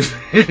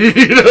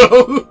 you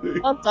know.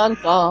 Dun, dun,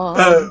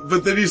 dun.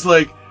 But then he's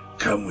like,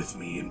 "Come with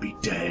me and be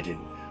dead, and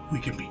we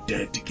can be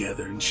dead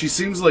together." And she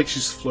seems like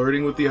she's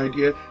flirting with the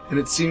idea, and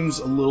it seems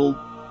a little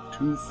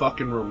too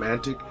fucking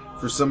romantic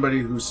for somebody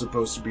who's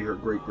supposed to be her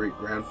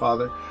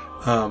great-great-grandfather.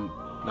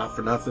 Not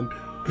for nothing.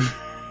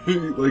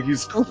 Like,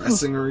 he's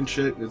caressing her and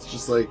shit, and it's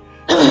just like,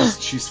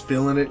 she's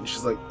feeling it, and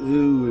she's like,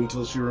 ooh,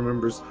 until she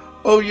remembers,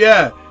 oh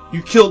yeah,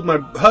 you killed my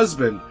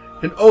husband,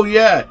 and oh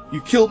yeah, you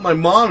killed my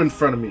mom in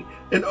front of me,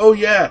 and oh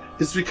yeah,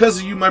 it's because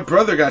of you my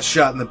brother got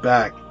shot in the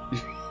back.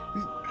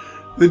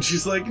 Then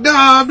she's like,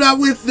 nah, I'm not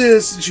with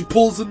this, and she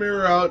pulls the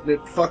mirror out, and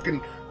it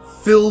fucking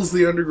fills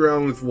the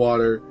underground with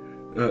water,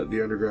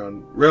 the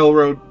Underground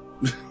Railroad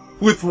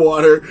with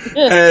water,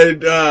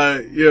 and,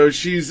 you know,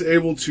 she's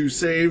able to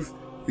save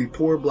the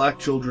poor black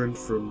children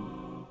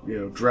from, you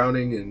know,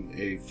 drowning in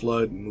a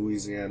flood in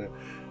Louisiana.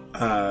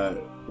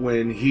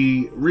 When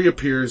he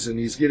reappears and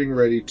he's getting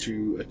ready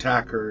to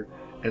attack her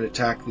and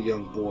attack the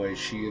young boy,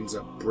 she ends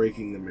up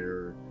breaking the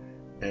mirror,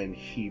 and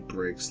he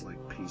breaks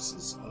like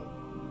pieces of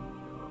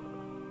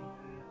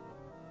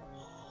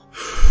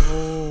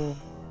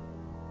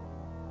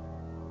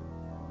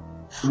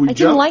I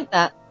didn't like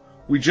that.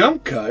 We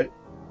jump cut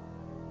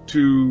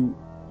to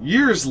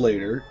years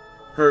later.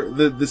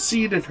 The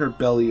seed in her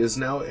belly is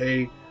now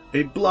a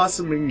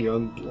blossoming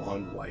young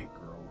blonde white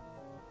girl,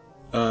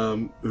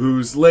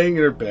 who's laying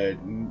in her bed,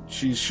 and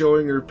she's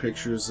showing her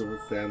pictures of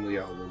her family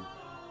album,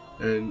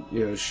 and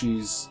you know,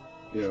 she's,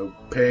 you know,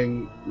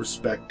 paying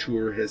respect to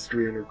her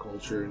history and her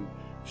culture, and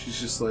she's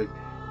just like,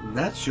 and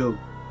that's your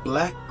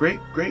black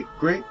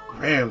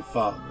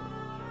great-great-great-grandfather.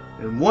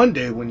 And one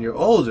day when you're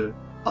older,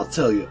 I'll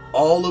tell you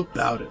all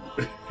about it.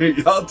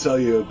 I'll tell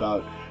you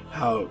about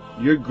how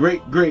your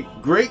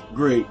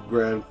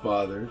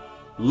great-great-great-great-grandfather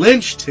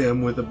lynched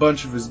him with a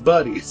bunch of his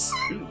buddies.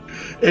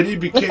 And he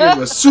became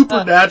a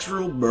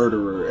supernatural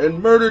murderer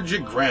and murdered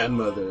your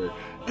grandmother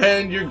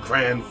and your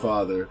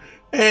grandfather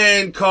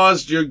and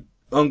caused your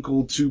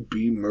uncle to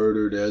be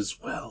murdered as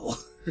well.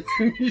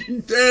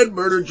 And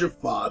murdered your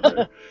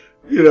father.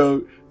 You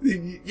know,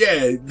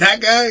 yeah,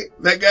 that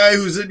guy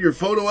who's in your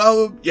photo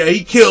album, yeah,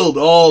 he killed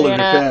all of your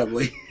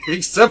family.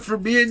 Except for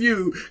me and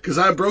you, because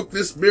I broke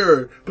this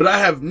mirror, but I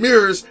have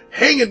mirrors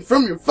hanging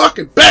from your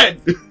fucking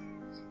bed!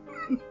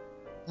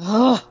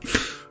 Ugh.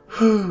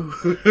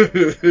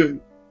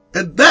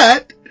 And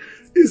that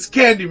is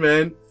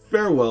Candyman,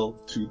 Farewell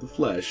to the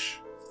Flesh.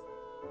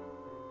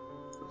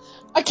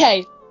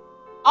 Okay,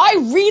 I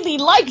really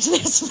liked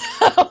this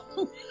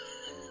film.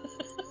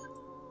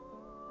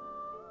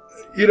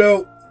 You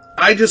know,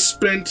 I just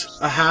spent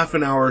a half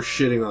an hour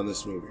shitting on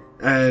this movie,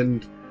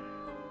 and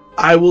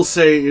I will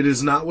say it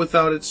is not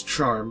without its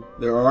charm.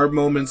 There are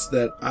moments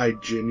that I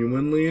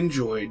genuinely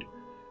enjoyed,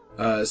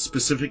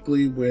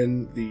 specifically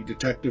when the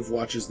detective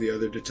watches the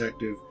other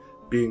detective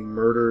being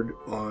murdered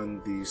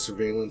on the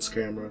surveillance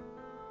camera.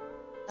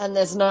 And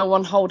there's no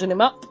one holding him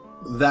up.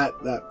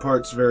 That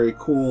part's very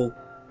cool.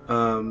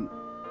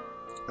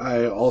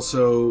 I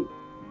also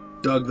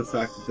dug the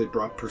fact that they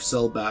brought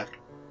Purcell back.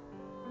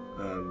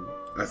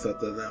 I thought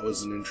that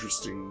was an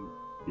interesting,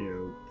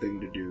 thing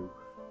to do.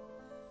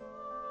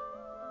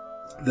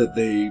 That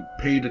they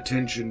paid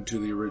attention to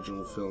the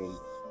original film,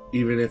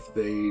 even if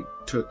they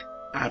took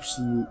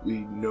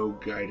absolutely no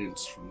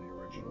guidance from the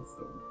original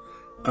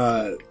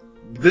film.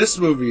 This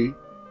movie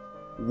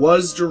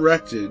was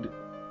directed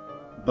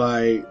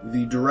by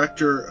the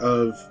director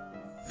of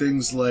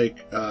things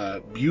like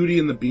Beauty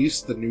and the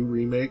Beast, the new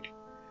remake,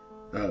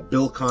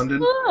 Bill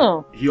Condon.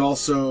 Oh. He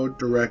also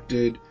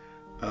directed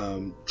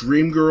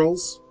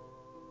Dreamgirls,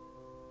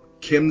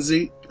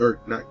 Kinsey,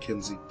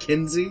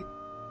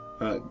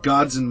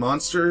 Gods and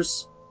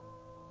Monsters,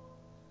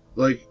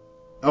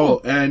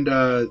 and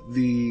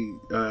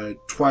the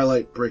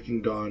Twilight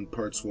Breaking Dawn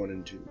Parts 1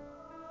 and 2.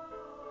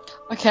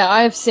 Okay,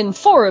 I have seen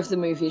 4 of the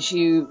movies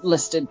you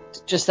listed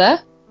just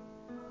there.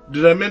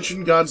 Did I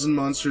mention Gods and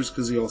Monsters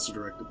because he also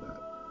directed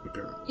that,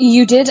 apparently?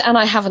 You did, and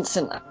I haven't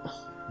seen that.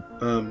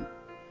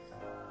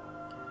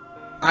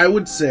 I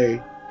would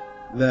say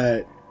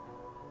that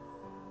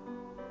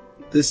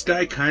this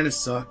guy kind of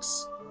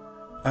sucks.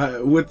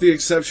 With the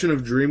exception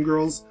of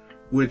Dreamgirls,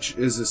 which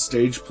is a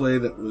stage play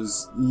that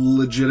was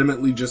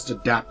legitimately just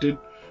adapted.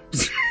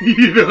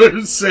 You know what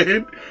I'm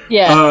saying?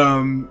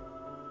 Yeah.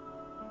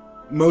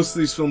 Most of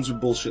these films are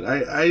bullshit.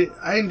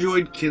 I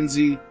enjoyed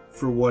Kinsey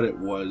for what it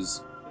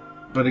was.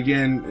 But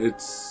again,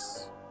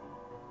 it's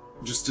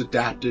just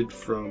adapted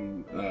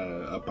from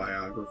a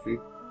biography.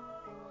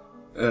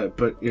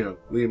 But, Liam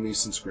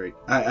Neeson's great.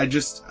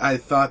 I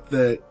thought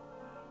that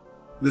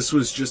this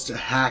was just a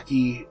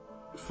hacky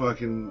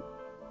fucking,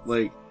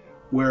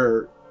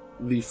 where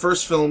the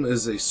first film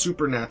is a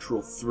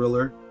supernatural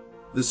thriller.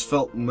 This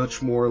felt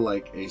much more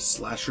like a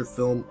slasher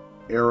film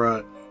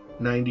era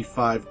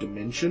 95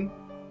 Dimension.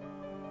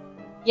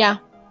 Yeah.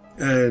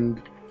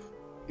 And,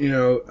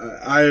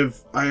 I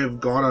have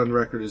gone on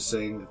record as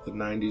saying that the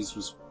 90s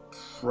was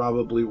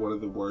probably one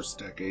of the worst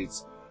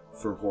decades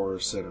for horror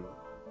cinema.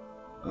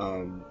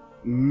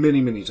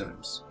 Many, many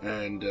times.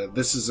 And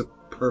this is a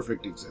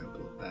perfect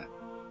example of that.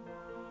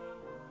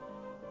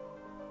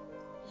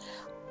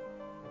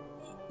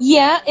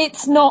 Yeah,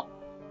 it's not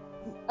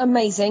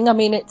amazing. I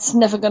mean, it's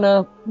never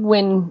gonna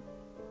win,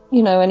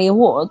 any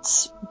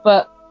awards.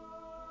 But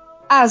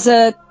as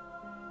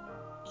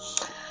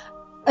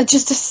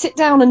just to sit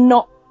down and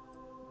not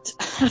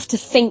have to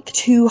think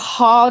too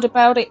hard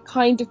about it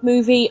kind of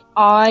movie,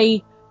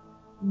 I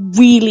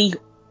really,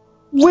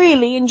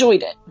 really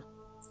enjoyed it.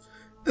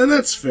 And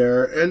that's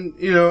fair. And,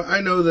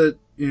 I know that,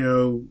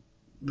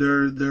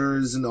 there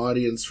is an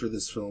audience for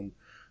this film.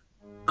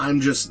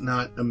 I'm just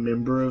not a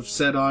member of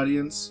said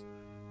audience.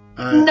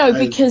 No,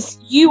 because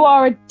you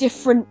are a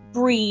different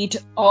breed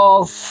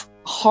of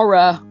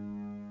horror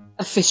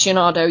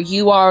aficionado.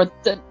 You are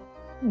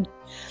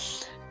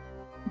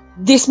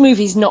this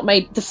movie's not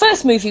made. The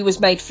first movie was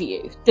made for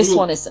you. This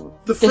one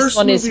isn't. This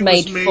one is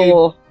made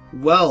for.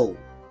 Well,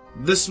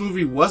 this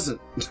movie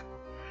wasn't.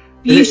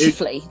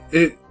 Beautifully.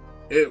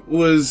 It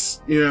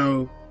was,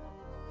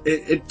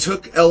 it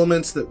took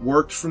elements that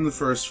worked from the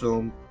first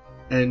film,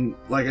 and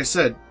like I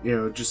said,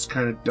 just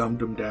kind of dumbed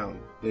them down.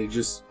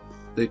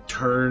 They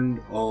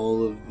turned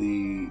all of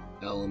the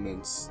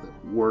elements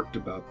that worked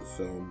about the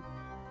film.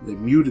 They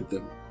muted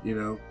them,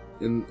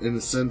 in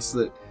the sense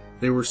that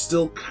they were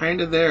still kind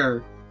of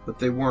there, but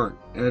they weren't.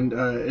 And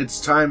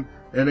it's time.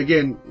 And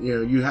again,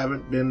 you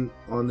haven't been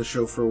on the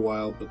show for a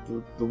while, but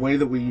the way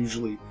that we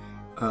usually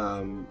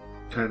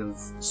kind of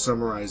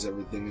summarize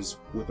everything is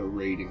with a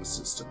rating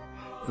system.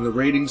 And the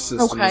rating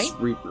system is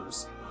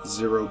Reapers.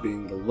 0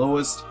 being the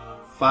lowest,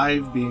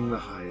 5 being the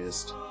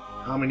highest.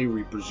 How many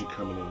Reapers you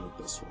coming in with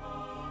this one?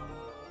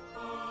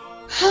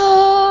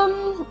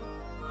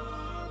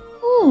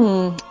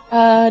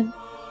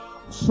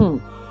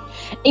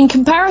 In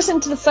comparison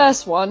to the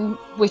first one,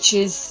 which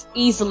is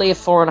easily a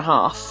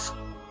 4.5,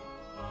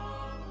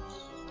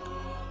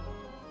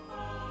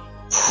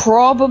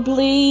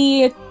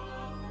 probably a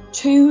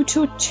 2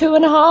 to a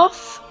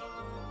 2.5.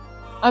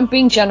 I'm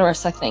being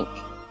generous, I think.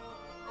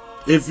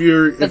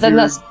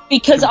 That's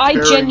because I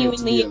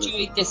genuinely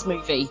enjoyed this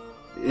movie.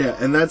 Yeah,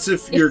 and that's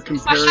if you're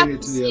comparing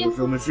it to the other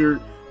film.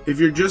 if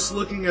you're just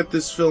looking at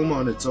this film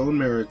on its own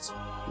merits,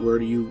 where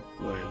do you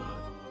land on it?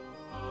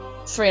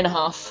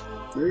 3.5.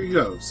 There you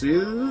go. See,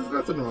 there's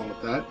nothing wrong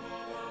with that.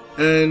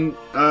 And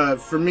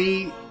for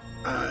me,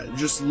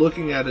 just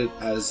looking at it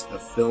as a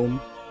film,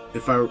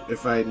 if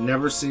I had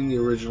never seen the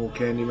original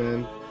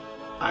Candyman,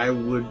 I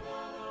would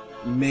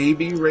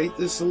maybe rate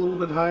this a little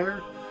bit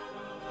higher.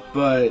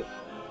 But,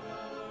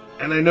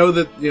 and I know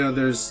that,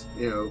 there's,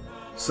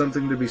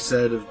 something to be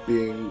said of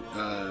being,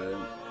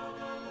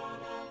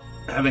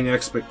 having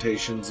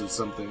expectations of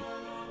something.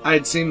 I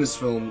had seen this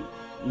film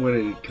when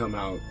it had come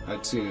out.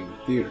 I'd seen it in the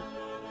theater.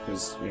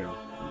 Because,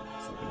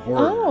 fucking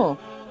horror.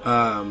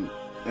 Oh.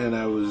 And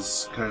I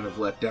was kind of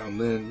let down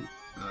then.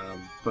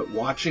 But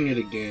watching it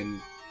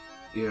again,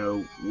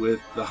 with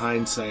the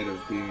hindsight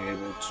of being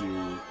able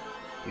to,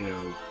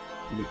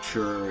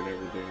 mature and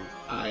everything,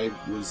 I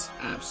was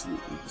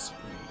absolutely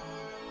disappointed.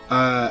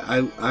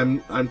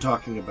 I'm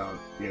talking about,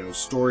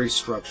 story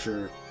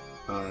structure,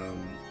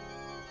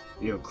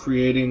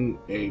 creating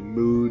a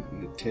mood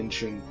and a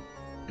tension,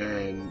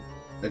 and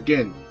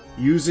again,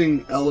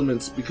 using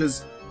elements,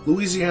 because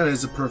Louisiana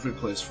is a perfect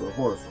place for a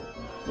horror film.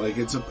 Like,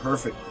 it's a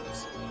perfect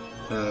place.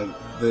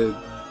 The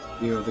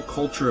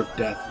culture of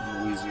death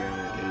in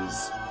Louisiana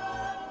is,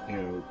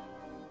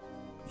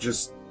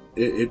 just,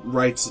 it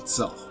writes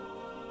itself.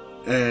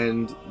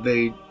 And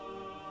they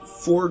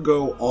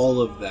forego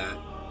all of that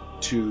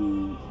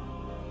to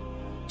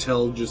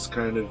tell just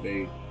kind of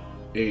a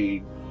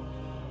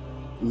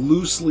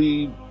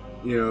loosely,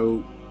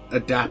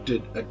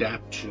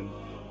 adaptation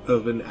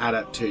of an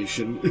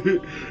adaptation.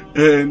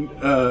 And,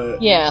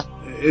 yeah.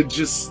 It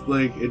just,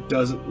 it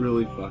doesn't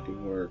really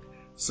fucking work.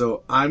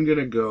 So I'm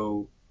gonna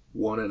go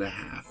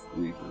 1.5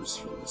 Reapers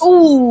for this.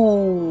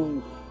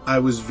 Ooh! I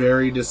was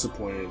very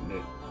disappointed in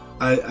it.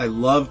 I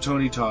love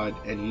Tony Todd,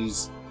 and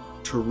he's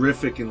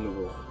terrific in the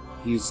role.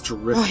 He's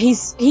terrific. Oh,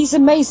 he's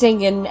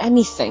amazing in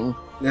anything.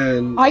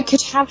 And I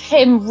could have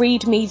him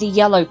read me the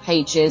Yellow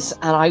Pages,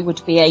 and I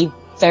would be a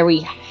very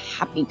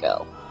happy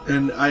girl.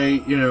 And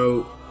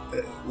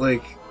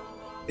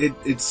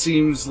it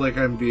seems like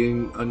I'm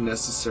being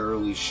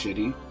unnecessarily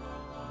shitty.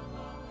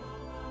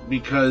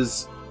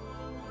 Because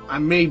I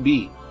may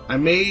be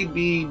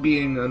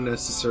being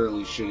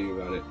unnecessarily shitty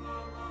about it.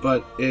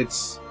 But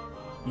it's,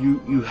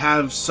 you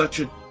have such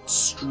a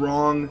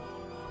strong,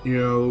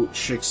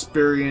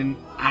 Shakespearean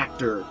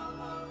actor,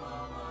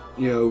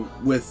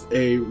 with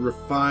a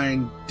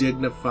refined,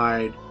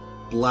 dignified,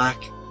 black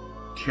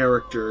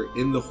character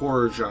in the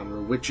horror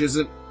genre, which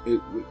isn't,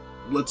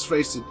 let's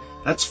face it,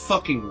 that's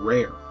fucking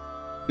rare.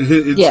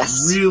 It's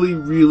yes. really,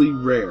 really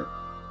rare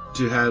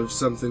to have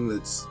something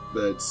that's,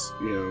 a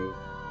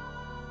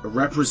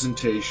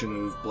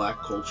representation of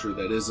black culture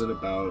that isn't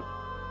about,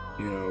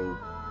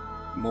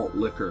 malt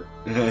liquor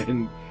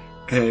and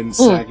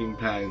sagging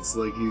pants.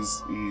 Like,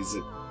 he's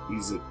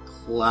a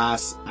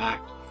class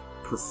act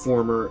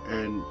performer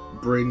and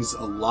brings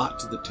a lot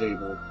to the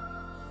table,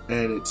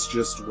 and it's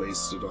just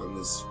wasted on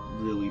this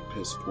really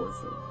piss poor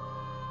film.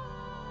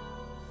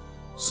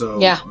 So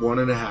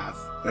 1.5,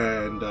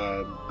 and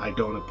I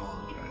don't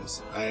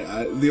apologize.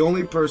 I the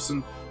only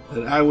person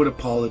that I would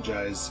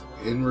apologize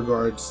in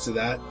regards to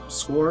that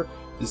score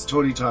is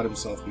Tony Todd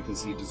himself,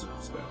 because he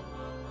deserves better.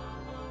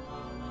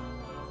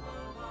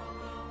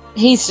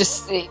 He's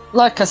just,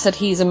 like I said,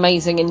 he's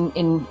amazing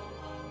in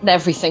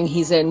everything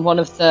he's in. One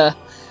of the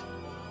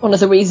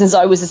reasons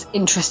I was as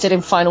interested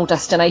in Final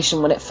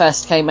Destination when it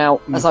first came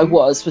out as I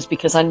was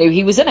because I knew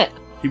he was in it.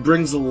 He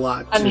brings a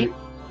lot to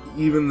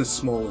even the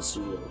smallest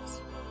of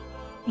roles.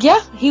 Yeah,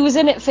 he was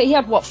in it he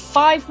had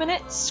 5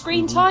 minutes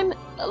screen time?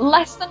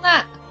 Less than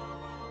that.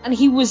 And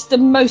he was the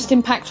most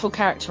impactful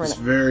character in it. It's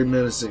very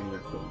menacing,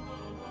 that film.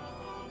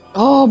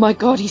 Oh my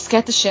god, he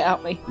scared the shit out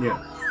of me.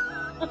 Yeah.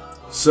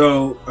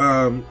 So,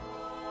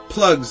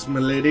 plugs, my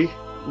lady.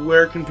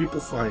 Where can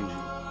people find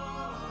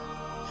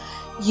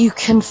you? You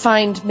can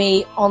find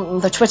me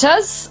on the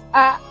Twitters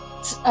at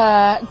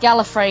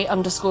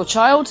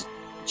Gallifrey_child,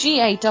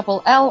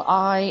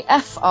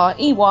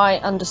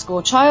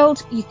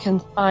 GALLIFREY_child. You can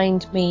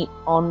find me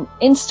on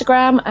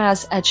Instagram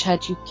as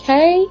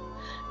EdgeheadUK.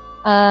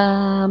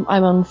 I'm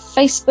on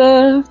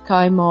Facebook.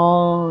 I'm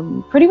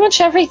on pretty much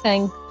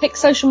everything. Pick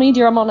social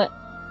media, I'm on it.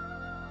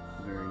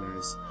 Very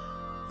nice.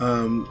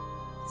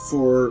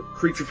 For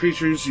Creature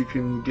Features, you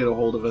can get a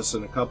hold of us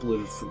in a couple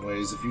of different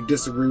ways. If you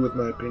disagree with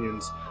my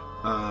opinions,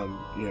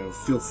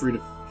 feel free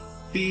to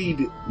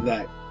feed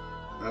that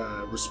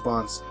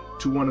response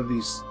to one of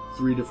these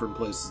 3 different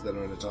places that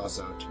I'm going to toss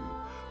out to you.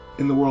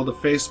 In the world of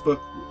Facebook,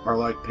 our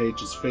like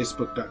page is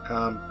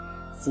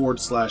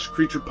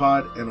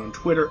facebook.com/CreaturePod, and on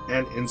Twitter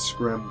and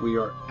Instagram, we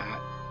are at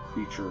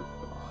CreaturePod.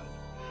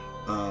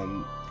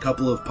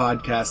 Couple of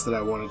podcasts that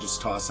I want to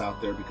just toss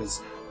out there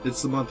because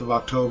it's the month of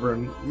October,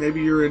 and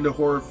maybe you're into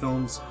horror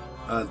films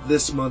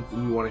this month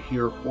and you want to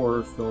hear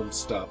horror film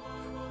stuff.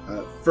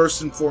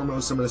 First and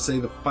foremost, I'm going to say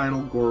the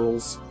Final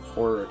Girls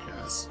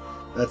Horrorcast.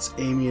 That's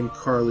Amy and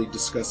Carly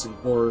discussing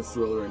horror,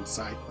 thriller, and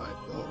sci-fi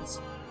films.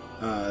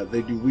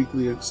 They do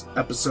weekly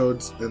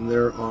episodes, and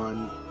they're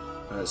on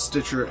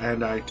Stitcher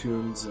and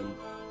iTunes, and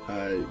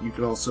you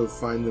can also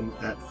find them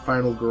at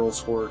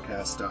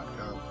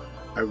finalgirlshorrorcast.com.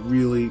 I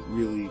really,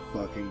 really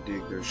fucking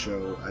dig their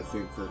show. I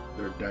think that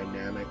their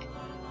dynamic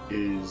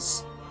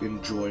is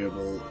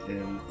enjoyable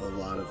in a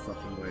lot of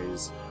fucking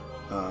ways.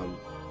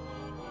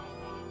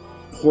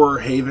 Horror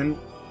Haven,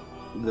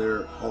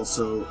 they're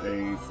also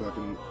a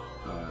fucking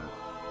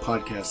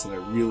podcast that I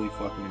really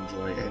fucking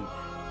enjoy. And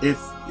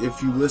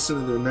if you listen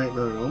to their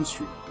Nightmare on Elm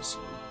Street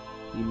episode,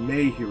 you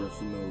may hear a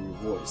familiar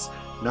voice.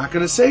 Not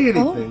going to say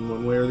anything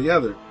one way or the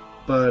other,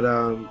 but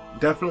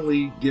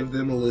definitely give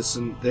them a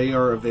listen. They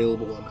are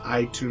available on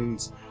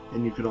iTunes,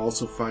 and you can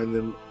also find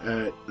them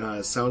at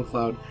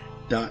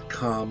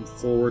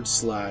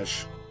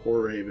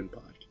soundcloud.com/Horror Haven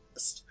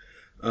Podcast.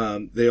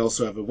 They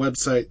also have a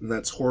website, and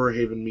that's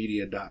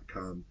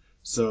horrorhavenmedia.com.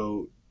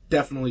 So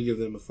definitely give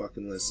them a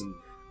fucking listen.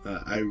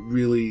 I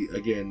really,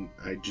 again,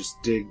 I just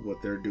dig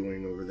what they're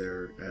doing over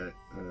there at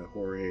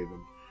Horror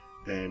Haven.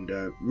 And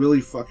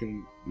really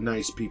fucking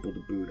nice people to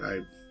boot.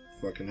 I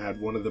fucking had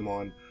one of them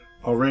on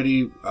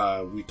already.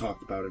 We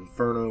talked about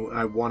Inferno.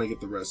 I want to get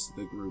the rest of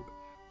the group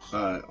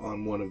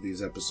on one of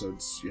these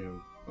episodes, you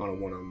know, on a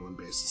one-on-one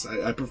basis.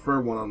 I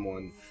prefer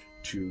one-on-one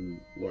to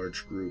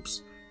large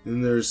groups.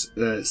 Then there's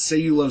Say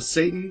You Love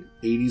Satan,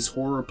 80s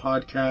horror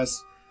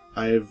podcast.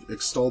 I have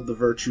extolled the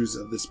virtues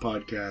of this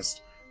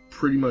podcast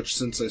pretty much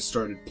since I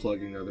started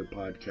plugging other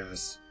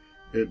podcasts,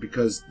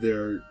 because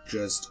they're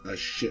just a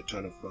shit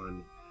ton of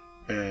fun.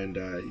 And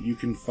you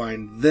can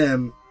find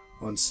them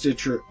on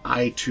Stitcher,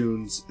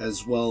 iTunes,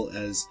 as well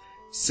as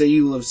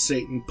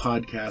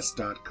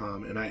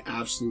SayYouLoveSatanPodcast.com. And I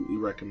absolutely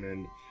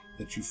recommend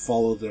that you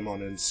follow them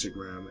on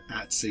Instagram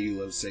at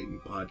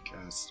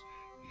SayYouLoveSatanPodcast,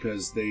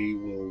 because they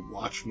will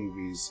watch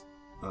movies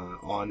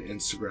on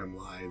Instagram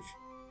Live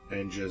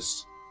and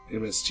just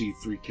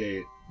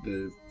MST3K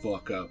the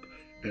fuck up.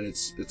 And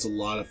it's a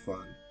lot of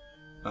fun.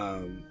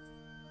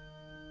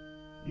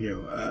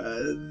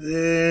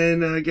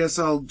 Then I guess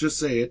I'll just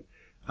say it.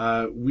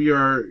 We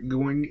are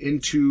going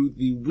into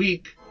the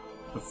week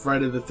of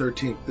Friday the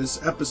 13th.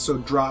 This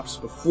episode drops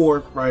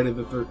before Friday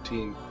the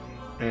 13th.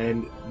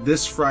 And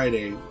this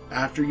Friday,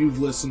 after you've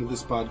listened to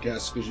this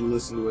podcast, because you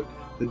listen to it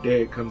the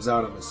day it comes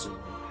out, I'm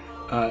assuming,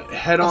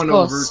 head on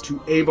over to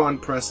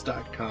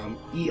ebonpress.com,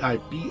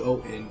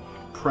 EIBON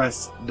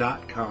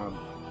press.com,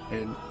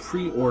 and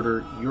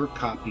pre-order your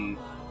copy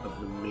of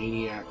the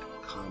Maniac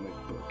comic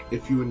book.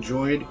 If you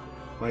enjoyed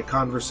my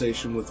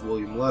conversation with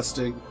William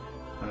Lustig,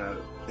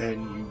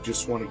 and you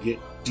just want to get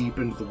deep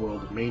into the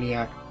world of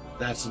Maniac,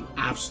 that's an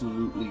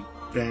absolutely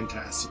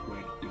fantastic way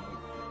to do it.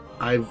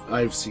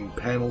 I've seen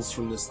panels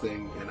from this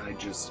thing, and I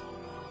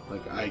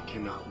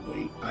cannot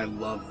wait. I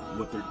love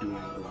what they're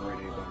doing over at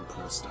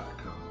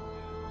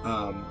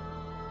avonpress.com.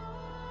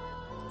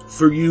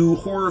 For you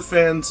horror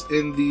fans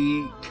in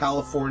the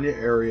California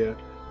area,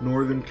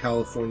 Northern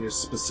California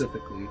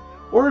specifically,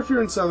 or if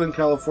you're in Southern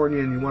California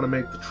and you want to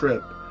make the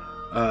trip,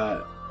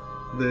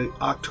 the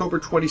October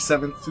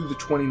 27th through the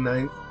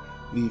 29th,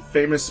 the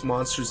Famous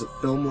Monsters of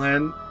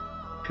Filmland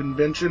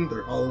convention,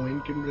 their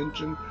Halloween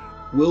convention,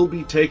 will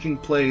be taking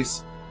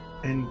place,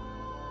 and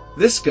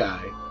this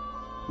guy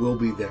will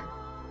be there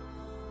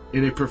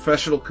in a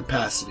professional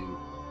capacity,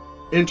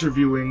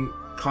 interviewing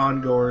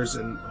congoers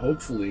and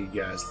hopefully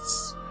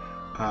guests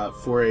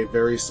for a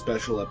very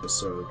special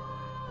episode.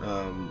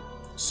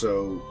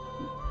 So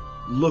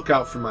look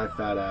out for my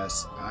fat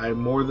ass. I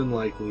more than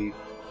likely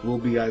will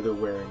be either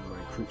wearing my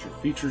Creature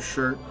Features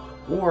shirt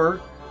or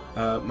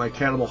my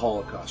Cannibal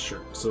Holocaust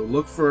shirt. So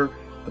look for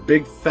a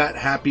big, fat,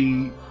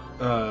 happy,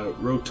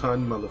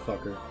 rotund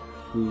motherfucker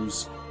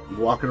who's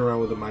walking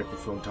around with a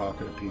microphone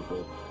talking to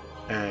people.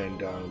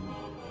 And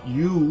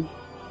you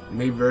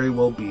may very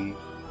well be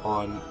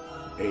on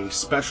a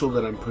special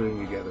that I'm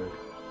putting together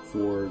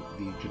for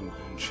the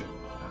convention.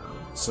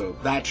 So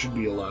that should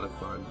be a lot of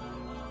fun.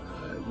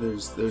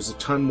 There's a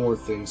ton more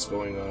things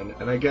going on,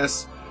 and I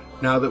guess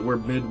now that we're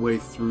midway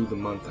through the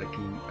month, I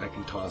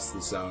can toss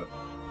this out,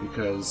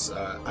 because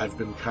I've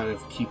been kind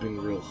of keeping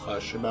real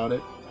hush about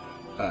it.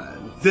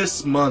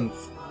 This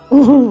month,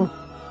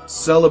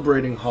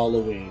 celebrating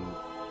Halloween,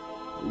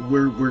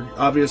 we're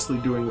obviously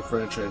doing the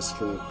franchise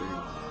killer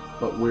thing,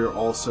 but we're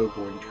also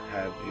going to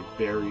have a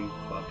very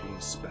fucking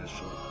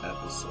special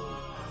episode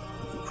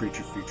of the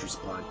Creature Features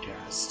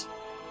podcast,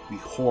 the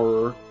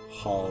Horror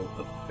Hall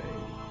of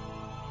Fame.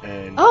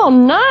 And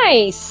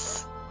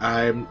nice!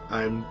 I'm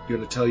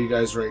gonna tell you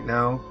guys right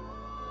now,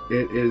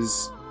 it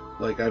is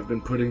like I've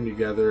been putting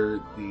together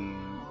the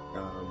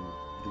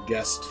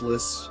guest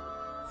list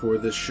for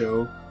this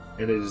show,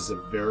 and it is a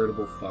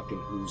veritable fucking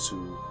who's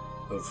who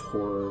of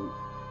horror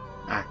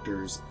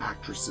actors,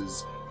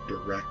 actresses,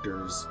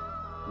 directors.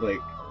 Like,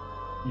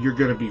 you're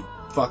gonna be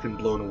fucking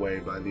blown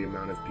away by the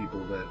amount of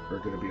people that are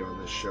gonna be on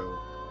this show.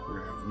 We're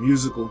gonna have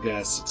musical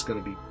guests. It's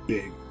gonna be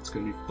big. It's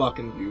gonna be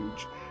fucking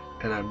huge.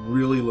 And I'm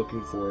really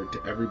looking forward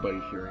to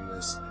everybody hearing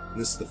this. And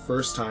this is the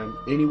first time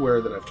anywhere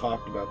that I've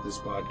talked about this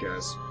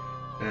podcast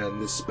and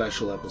this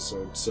special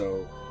episode.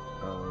 So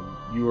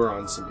you are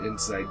on some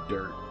inside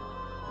dirt.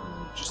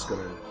 I'm just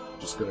gonna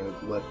Just gonna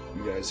let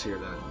you guys hear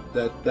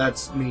that.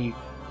 That's me,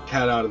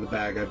 cat out of the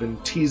bag. I've been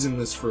teasing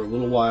this for a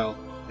little while,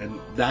 and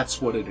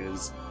that's what it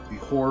is. The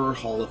Horror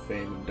Hall of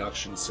Fame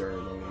induction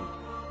ceremony,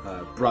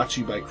 brought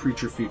to you by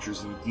Creature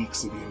Features and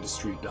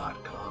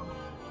geeksoftheindustry.com.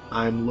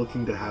 I'm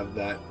looking to have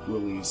that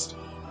released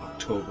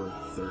October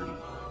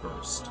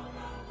 31st.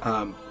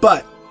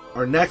 But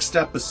our next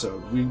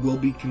episode, we will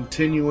be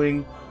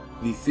continuing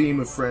the theme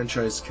of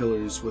franchise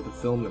killers with a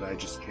film that I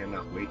just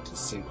cannot wait to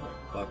sink my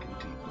fucking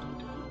teeth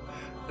into.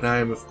 And I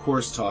am, of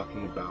course,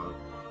 talking about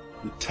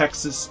the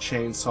Texas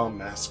Chainsaw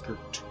Massacre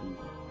 2.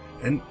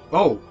 And,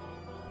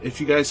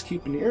 if you guys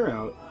keep an ear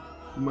out,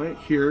 you might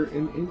hear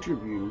an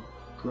interview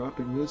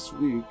dropping this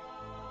week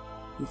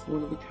with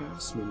one of the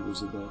cast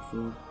members of that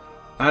film.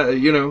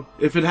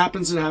 If it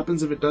happens, it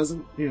happens. If it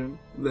doesn't,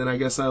 then I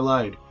guess I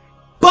lied.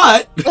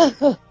 But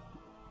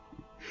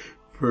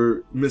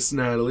for Miss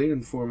Natalie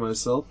and for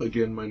myself,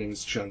 again, my name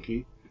is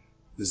Chunky.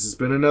 This has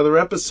been another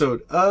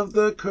episode of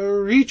the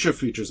Creature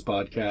Features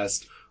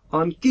podcast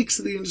on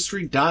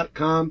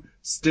geeksoftheindustry.com,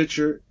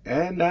 Stitcher,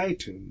 and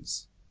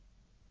iTunes.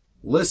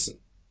 Listen.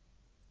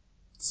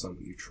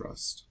 Somebody you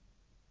trust.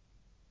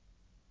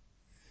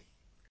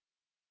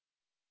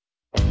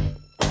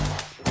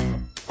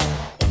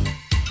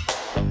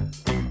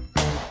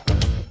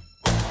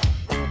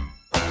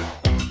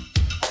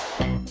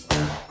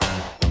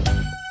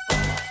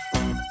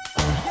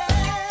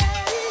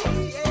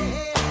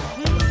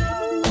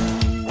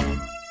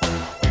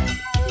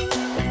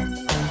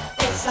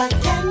 It's like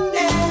candy.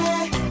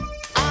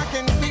 I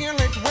can feel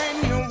it when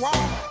you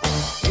walk.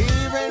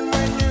 Even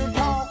when you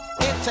talk,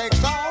 it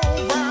takes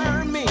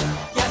over me.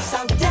 You're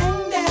so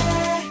dandy.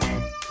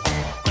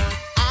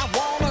 I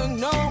wanna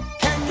know,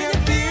 can you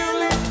feel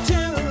it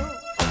too?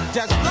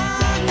 Just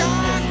like I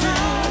do.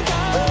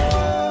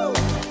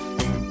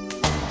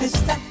 Ooh. This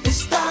stuff is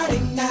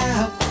starting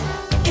now.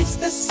 It's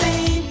the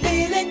same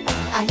feeling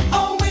I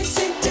always